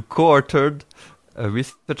you co-authored a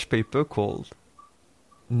research paper called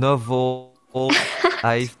Novel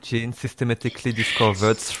Hive Genes Systematically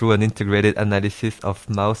Discovered Through an Integrated Analysis of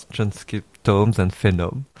Mouse Transcriptomes and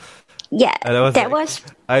Phenome. Yeah, And that was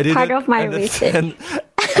part of my research.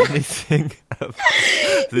 Anything of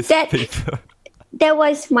this paper. That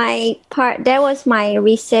was my part. That was my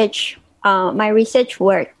research. My research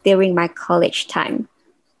work during my college time,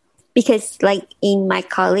 because like in my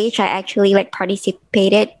college, I actually like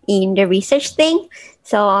participated in the research thing.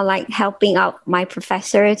 So like helping out my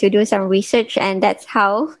professor to do some research, and that's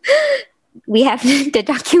how we have the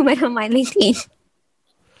document on my LinkedIn.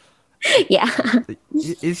 Yeah.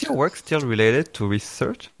 Is your work still related to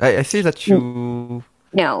research? I see that you...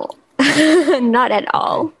 No, not at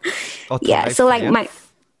all. Yeah, so like my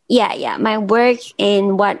work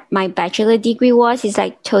and what my bachelor degree was is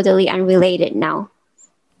like totally unrelated now.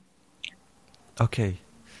 Okay.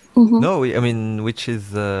 No, I mean, which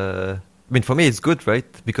is... I mean, for me, it's good, right?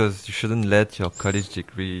 Because you shouldn't let your college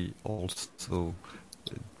degree also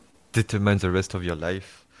determine the rest of your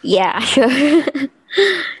life. Yeah, sure.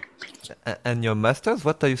 And your master's,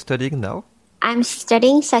 what are you studying now? I'm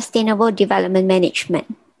studying sustainable development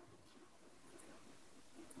management.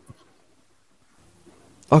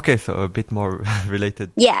 Okay, so a bit more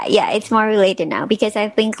related. Yeah, it's more related now because I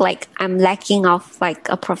think like I'm lacking of like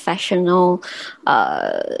a professional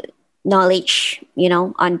knowledge,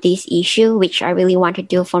 on this issue, which I really want to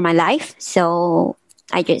do for my life. So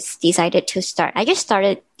I just decided to start. I just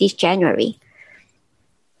started this January.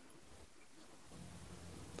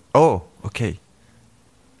 Oh, okay.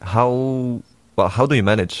 How do you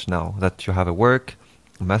manage now that you have a work,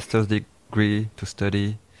 a master's degree to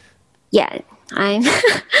study? Yeah, I'm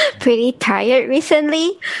pretty tired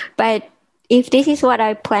recently, but if this is what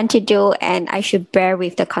I plan to do, and I should bear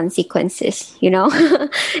with the consequences,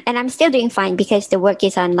 and I'm still doing fine because the work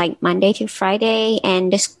is on like Monday to Friday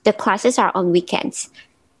and the classes are on weekends.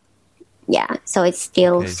 Yeah, so it's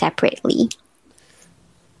still separately.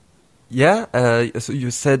 Yeah, so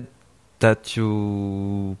you said that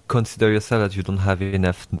you consider yourself that you don't have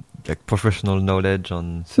enough like professional knowledge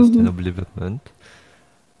on sustainable development.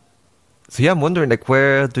 So yeah, I'm wondering like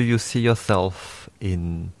where do you see yourself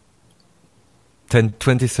in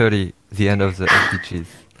 2030, the end of the SDGs?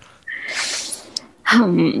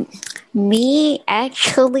 Me,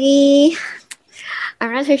 actually,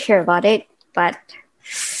 I'm not so sure about it, but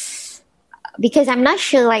because I'm not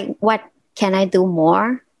sure like what can I do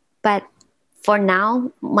more, but for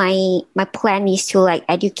now, my plan is to like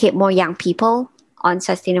educate more young people on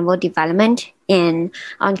sustainable development and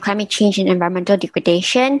on climate change and environmental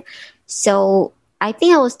degradation. So I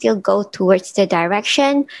think I will still go towards the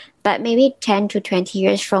direction, but maybe 10 to 20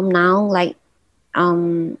 years from now, like,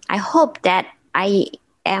 I hope that I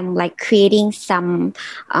am like creating some,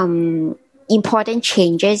 important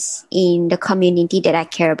changes in the community that I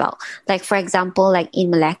care about. Like, for example, like in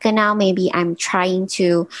Malacca now, maybe I'm trying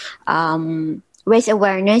to, raise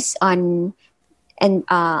awareness on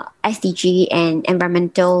SDG and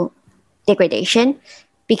environmental degradation.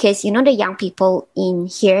 Because, the young people in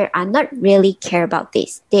here are not really care about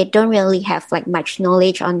this. They don't really have like much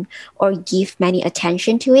knowledge on or give many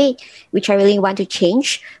attention to it, which I really want to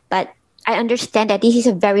change. But I understand that this is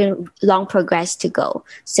a very long progress to go.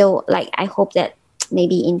 So like, I hope that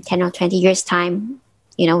maybe in 10 or 20 years time,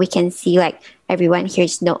 we can see like everyone here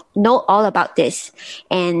know all about this.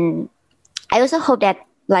 And I also hope that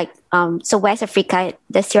like, so West Africa,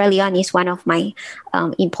 the Sierra Leone is one of my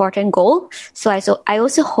important goal. So I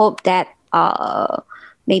also hope that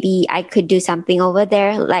maybe I could do something over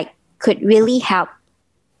there, like could really help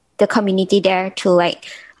the community there to like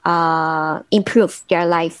improve their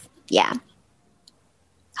life. Yeah.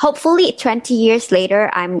 Hopefully 20 years later,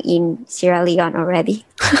 I'm in Sierra Leone already.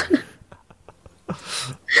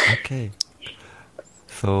 Okay.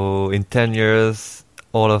 So in 10 years,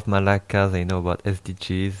 all of Malacca, they know about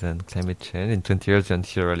SDGs and climate change. In 20 years, you're in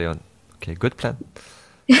Sierra Leone. Okay, good plan.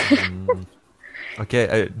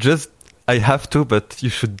 Okay, I have to, but you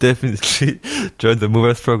should definitely join the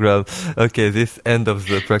Movers program. Okay, this end of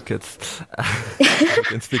the brackets.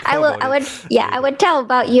 I will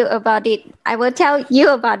tell you about it. I will tell you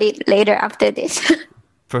about it later after this.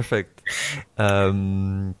 Perfect.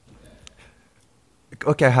 Okay,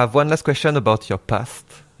 I have one last question about your past.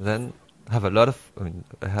 Then I have I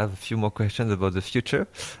have a few more questions about the future.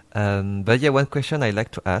 But yeah, one question I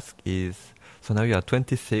like to ask is, so now you are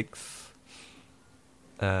 26.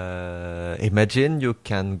 imagine you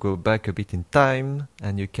can go back a bit in time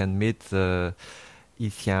and you can meet the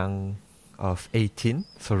Yixiang of 18,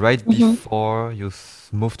 so right before you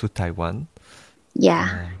moved to Taiwan.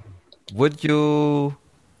 Yeah. Would you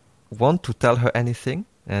want to tell her anything?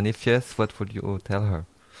 And if yes, what would you tell her?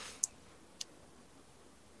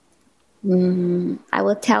 I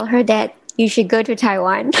will tell her that you should go to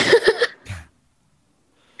Taiwan.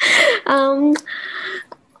 um,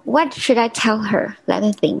 what should I tell her? Let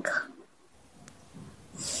me think.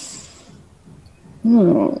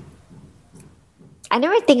 I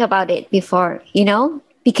never think about it before,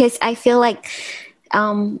 because I feel like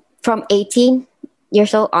from 18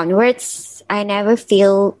 years old onwards, I never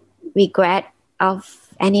feel regret of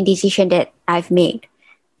any decision that I've made.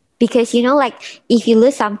 Because, like if you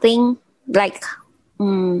lose something, like,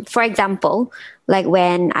 for example, like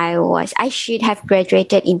when I should have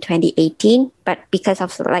graduated in 2018, but because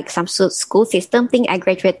of like some school system thing, I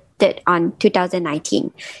graduated on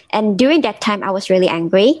 2019. And during that time, I was really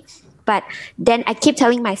angry. But then I keep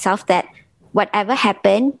telling myself that whatever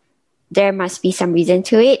happened, there must be some reason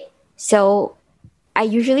to it. So I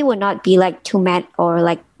usually would not be like too mad or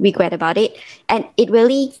like regret about it. And it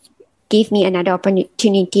really gave me another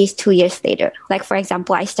opportunities 2 years later. Like, for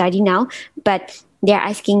example, I study now, but they're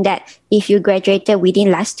asking that if you graduated within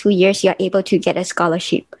last 2 years, you're able to get a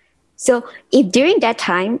scholarship. So if during that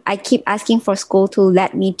time, I keep asking for school to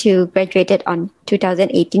let me to graduated on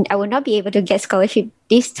 2018, I will not be able to get scholarship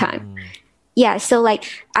this time. Yeah. So like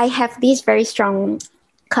I have this very strong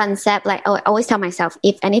concept. Like I always tell myself,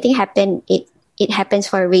 if anything happened, it happens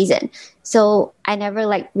for a reason. So I never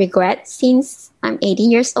like regret since I'm 18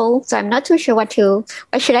 years old. So I'm not too sure what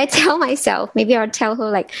should I tell myself? Maybe I'll tell her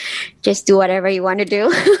like, just do whatever you want to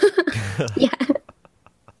do. Yeah.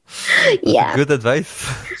 Yeah. Good advice.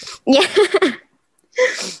 Yeah.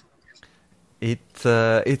 It's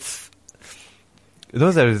there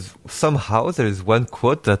is one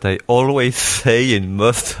quote that I always say in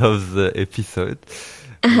most of the episodes,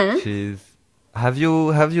 which is, have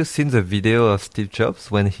you seen the video of Steve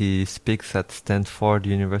Jobs when he speaks at Stanford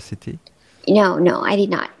University? No, I did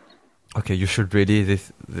not. Okay, you should really,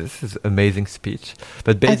 this is amazing speech.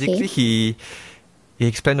 But basically he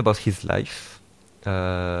explained about his life,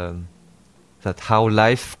 that how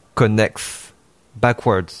life connects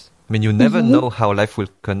backwards. I mean, you never know how life will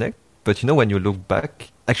connect, but when you look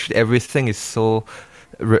back, actually everything is so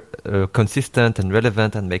consistent and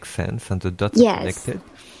relevant and makes sense, and the dots are connected.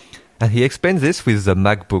 And he explains this with the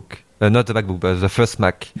MacBook, not the MacBook, but the first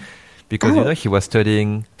Mac, because he was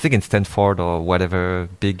studying, I think in Stanford or whatever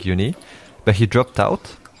big uni, but he dropped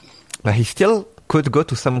out, but he still could go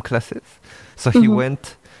to some classes, so he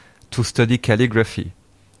went to study calligraphy.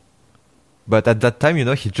 But at that time,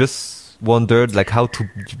 he just wondered like how to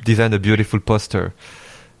design a beautiful poster.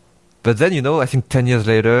 But then, I think 10 years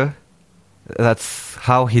later, that's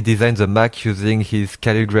how he designed the Mac using his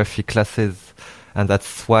calligraphy classes. And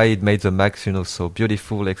that's why it made the Mac, so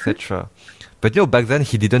beautiful, etc. But, back then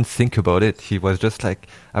he didn't think about it. He was just like,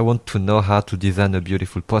 I want to know how to design a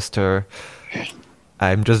beautiful poster.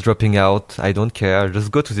 I'm just dropping out. I don't care. I'll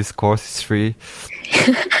just go to this course. It's free.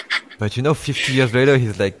 But, 50 years later,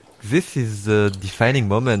 he's like, this is the defining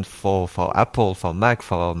moment for Apple, for Mac,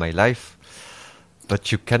 for my life.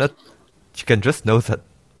 But you can just know that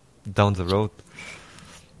down the road.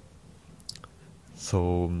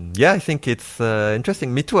 So, I think it's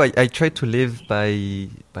interesting. Me too. I try to live by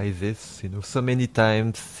this. So many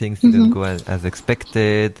times things didn't go as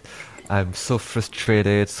expected. I'm so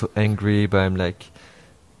frustrated, so angry, but I'm like,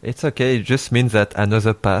 it's okay. It just means that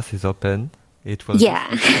another path is open. It will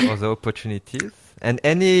other opportunities. And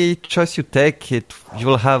any choice you take, you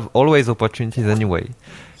will have always opportunities anyway.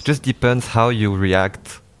 It just depends how you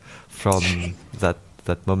react from that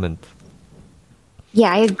moment.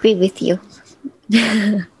 Yeah, I agree with you.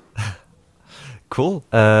 Cool.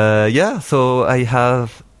 So I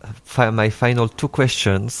have my final two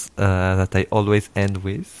questions that I always end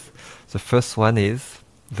with. The first one is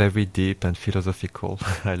very deep and philosophical.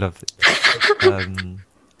 I love it.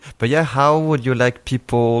 But how would you like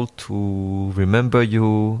people to remember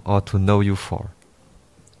you or to know you for?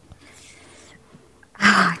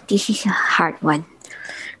 This is a hard one.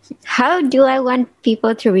 How do I want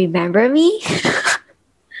people to remember me?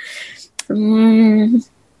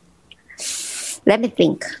 Let me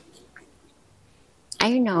think. I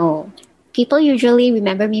don't know. People usually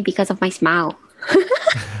remember me because of my smile.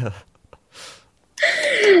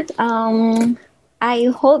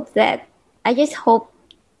 I just hope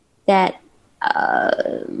that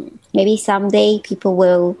maybe someday people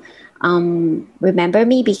will remember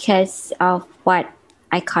me because of what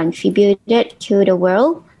I contributed to the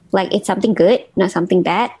world. Like it's something good, not something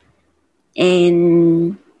bad.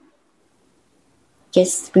 And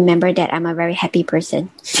just remember that I'm a very happy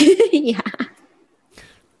person. Yeah.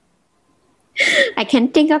 I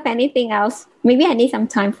can't think of anything else. Maybe I need some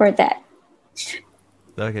time for that.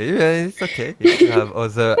 Okay, yeah, it's okay. If you have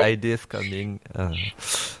other ideas coming,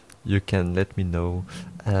 you can let me know.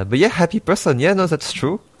 But yeah, happy person. Yeah, no, that's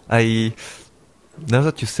true. Now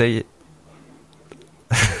that you say,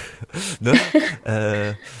 no,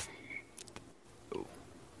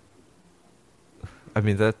 I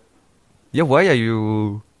mean that. Yeah, why are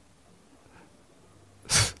you?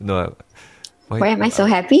 No, Why am I so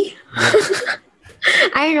happy?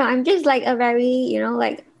 I don't know. I'm just like a very,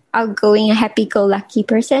 like outgoing, happy-go-lucky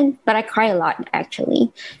person. But I cry a lot,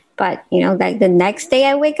 actually. But, like the next day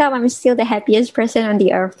I wake up, I'm still the happiest person on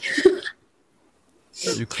the earth.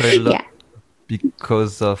 You cry a lot Yeah.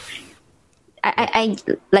 because of. I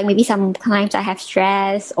like maybe sometimes I have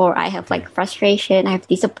stress or I have like frustration, I have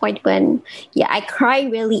disappointment. Yeah, I cry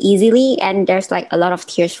really easily and there's like a lot of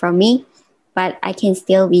tears from me, but I can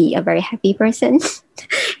still be a very happy person.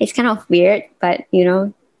 It's kind of weird, but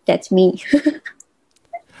that's me.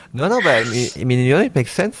 No, but it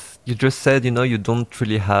makes sense. You just said, you don't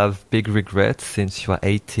really have big regrets since you are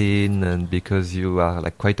 18 and because you are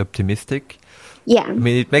like quite optimistic. Yeah. I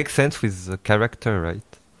mean, it makes sense with the character, right?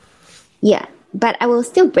 Yeah, but I will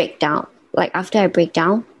still break down. Like after I break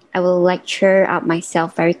down, I will like cheer up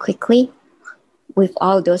myself very quickly with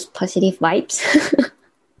all those positive vibes.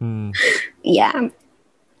 Yeah.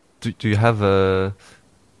 Do you have I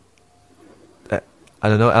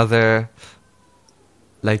don't know, other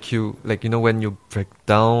when you break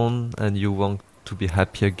down and you want to be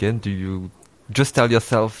happy again, do you just tell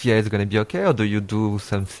yourself, yeah, it's gonna be okay, or do you do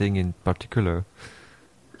something in particular?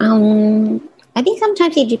 I think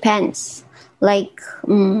sometimes it depends. Like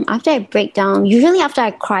after I break down, usually after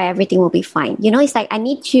I cry, everything will be fine. It's like I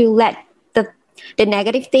need to let the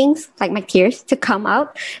negative things, like my tears, to come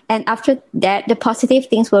out, and after that, the positive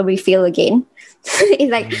things will refill again.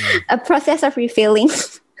 It's like a process of refilling.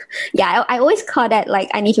 Yeah, I always call that like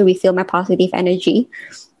I need to refill my positive energy,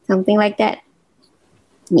 something like that.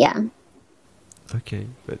 Yeah. Okay,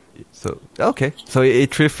 so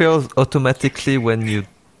it refills automatically when you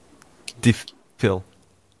feel.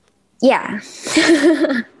 Yeah.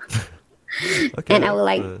 Okay, And I will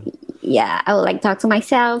like talk to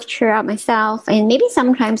myself, cheer up myself, and maybe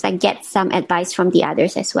sometimes I get some advice from the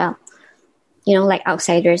others as well. Like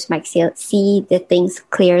outsiders might see the things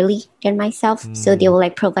clearly than myself, so they will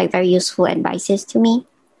like provide very useful advices to me.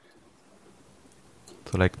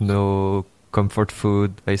 So like no comfort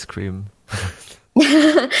food, ice cream.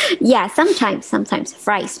 Yeah, sometimes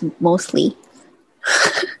fries mostly.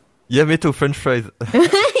 Yeah, me too. French fries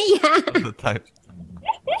Yeah. all the time.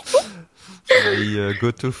 My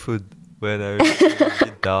go-to food when I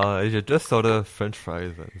get down, I just order French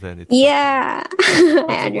fries, and then it's Yeah. I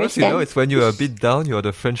What's understand. it's when you're a bit down, you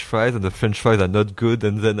order French fries, and the French fries are not good,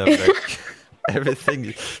 and then I'm like, everything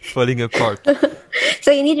is falling apart.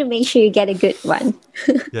 So you need to make sure you get a good one.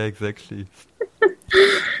 Yeah, exactly.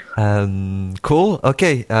 Cool.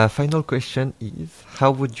 Okay. Final question is: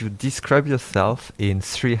 how would you describe yourself in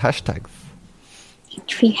 3 hashtags?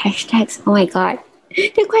 3 hashtags. Oh my god.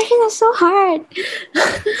 The questions are so hard.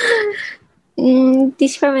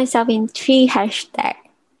 Describe myself in 3 hashtags.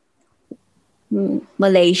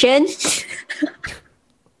 Malaysian.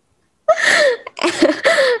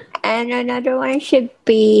 And another one should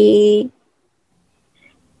be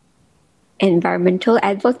environmental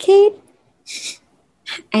advocate.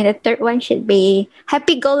 And the third one should be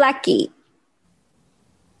happy-go-lucky.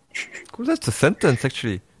 Cool. That's a sentence,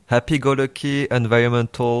 actually. Happy-go-lucky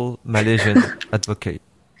environmental Malaysian advocate.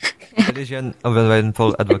 Malaysian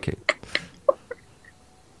environmental advocate.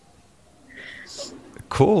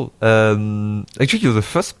 Cool. Actually, you're the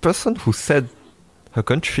first person who said her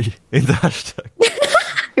country in the hashtag.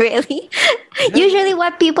 Really? Yeah. Usually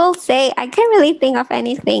what people say, I can't really think of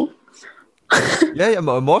anything. Yeah,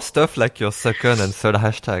 more stuff like your second and third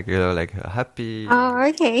hashtag, like happy. Oh,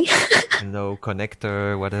 okay.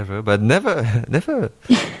 Connector, whatever, but never.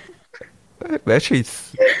 Actually,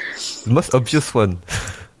 it's the most obvious one.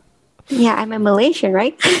 Yeah, I'm a Malaysian,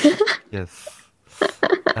 right? Yes.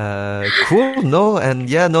 Cool. No,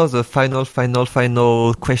 the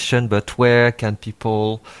final question, but where can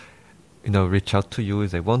people, reach out to you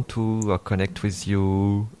if they want to, or connect with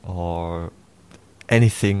you, or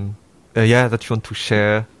anything, that you want to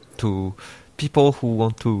share to people who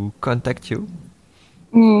want to contact you?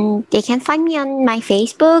 They can find me on my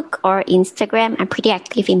Facebook or Instagram. I'm pretty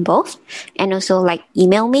active in both, and also like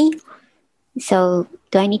email me. So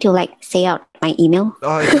Do I need to like say out my email?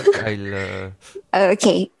 Oh, I'll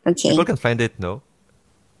Okay. people can find it, no?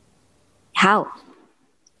 How?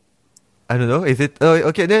 I don't know. Is it? Oh,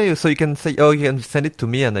 okay. No, so you can say, oh, you can send it to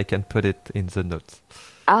me and I can put it in the notes.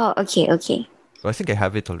 Oh, okay. Well, I think I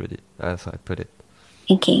have it already. So I put it.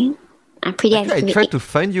 Okay. I'm pretty Actually, I tried to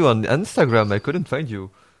find you on Instagram. I couldn't find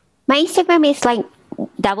you. My Instagram is like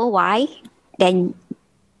Y, then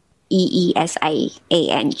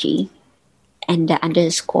EESIANG, and the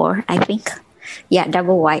underscore, I think. Yeah,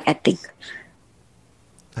 Y, I think.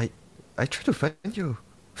 I tried to find you.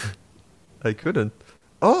 I couldn't.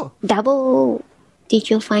 Oh! Did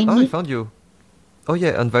you find me? I found you. Oh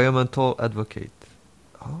yeah, environmental advocate.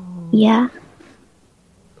 Oh. Yeah.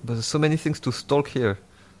 But there's so many things to stalk here.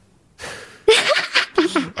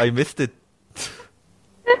 I missed it.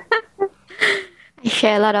 I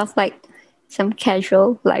share a lot of like some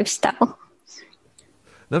casual lifestyle.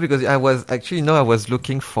 No, because I was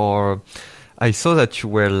looking for. I saw that you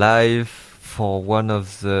were live for one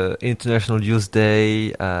of the International Youth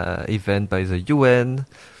Day event by the UN.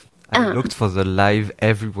 I looked for the live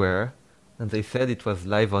everywhere, and they said it was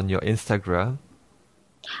live on your Instagram.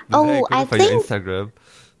 Oh, I think your Instagram.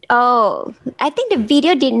 Oh, I think the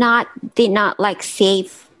video did not like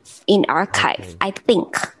save in archive. Okay. I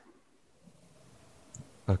think.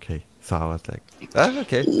 Okay, so I was like,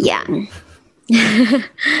 okay. Yeah.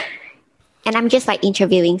 And I'm just like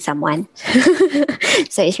interviewing someone,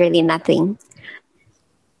 so it's really nothing.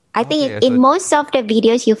 I think in most of the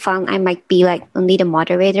videos you found, I might be like only the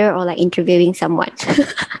moderator or like interviewing someone.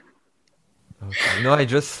 Okay. No, I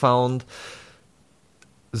just found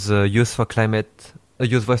the Youth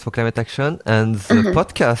Voice for Climate Action and the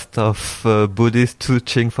podcast of Buddhist Tu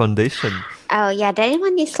Ching Foundation. Oh yeah, that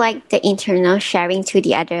one is like the internal sharing to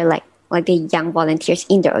the other like the young volunteers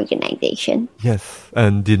in the organization. Yes,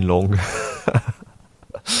 and Din Long.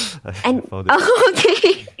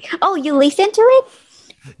 Okay. Oh, you listen to it?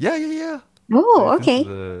 Yeah. Oh, okay.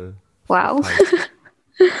 Wow.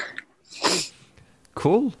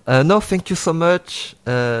 Cool. No, thank you so much.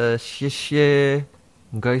 谢谢.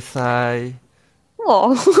 Goisai.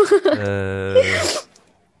 Oh.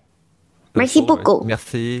 Merci beaucoup.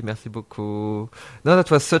 Merci beaucoup. No, that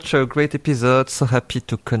was such a great episode. So happy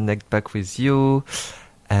to connect back with you.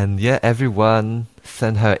 And yeah, everyone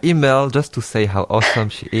send her email just to say how awesome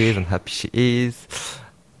she is and happy she is.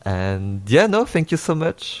 And yeah, no, thank you so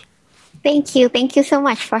much. Thank you so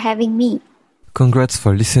much for having me. Congrats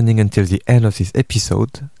for listening until the end of this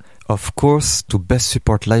episode. Of course, to best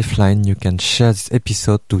support Lifeline, you can share this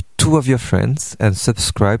episode to 2 of your friends and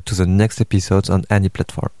subscribe to the next episodes on any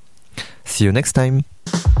platform. See you next time!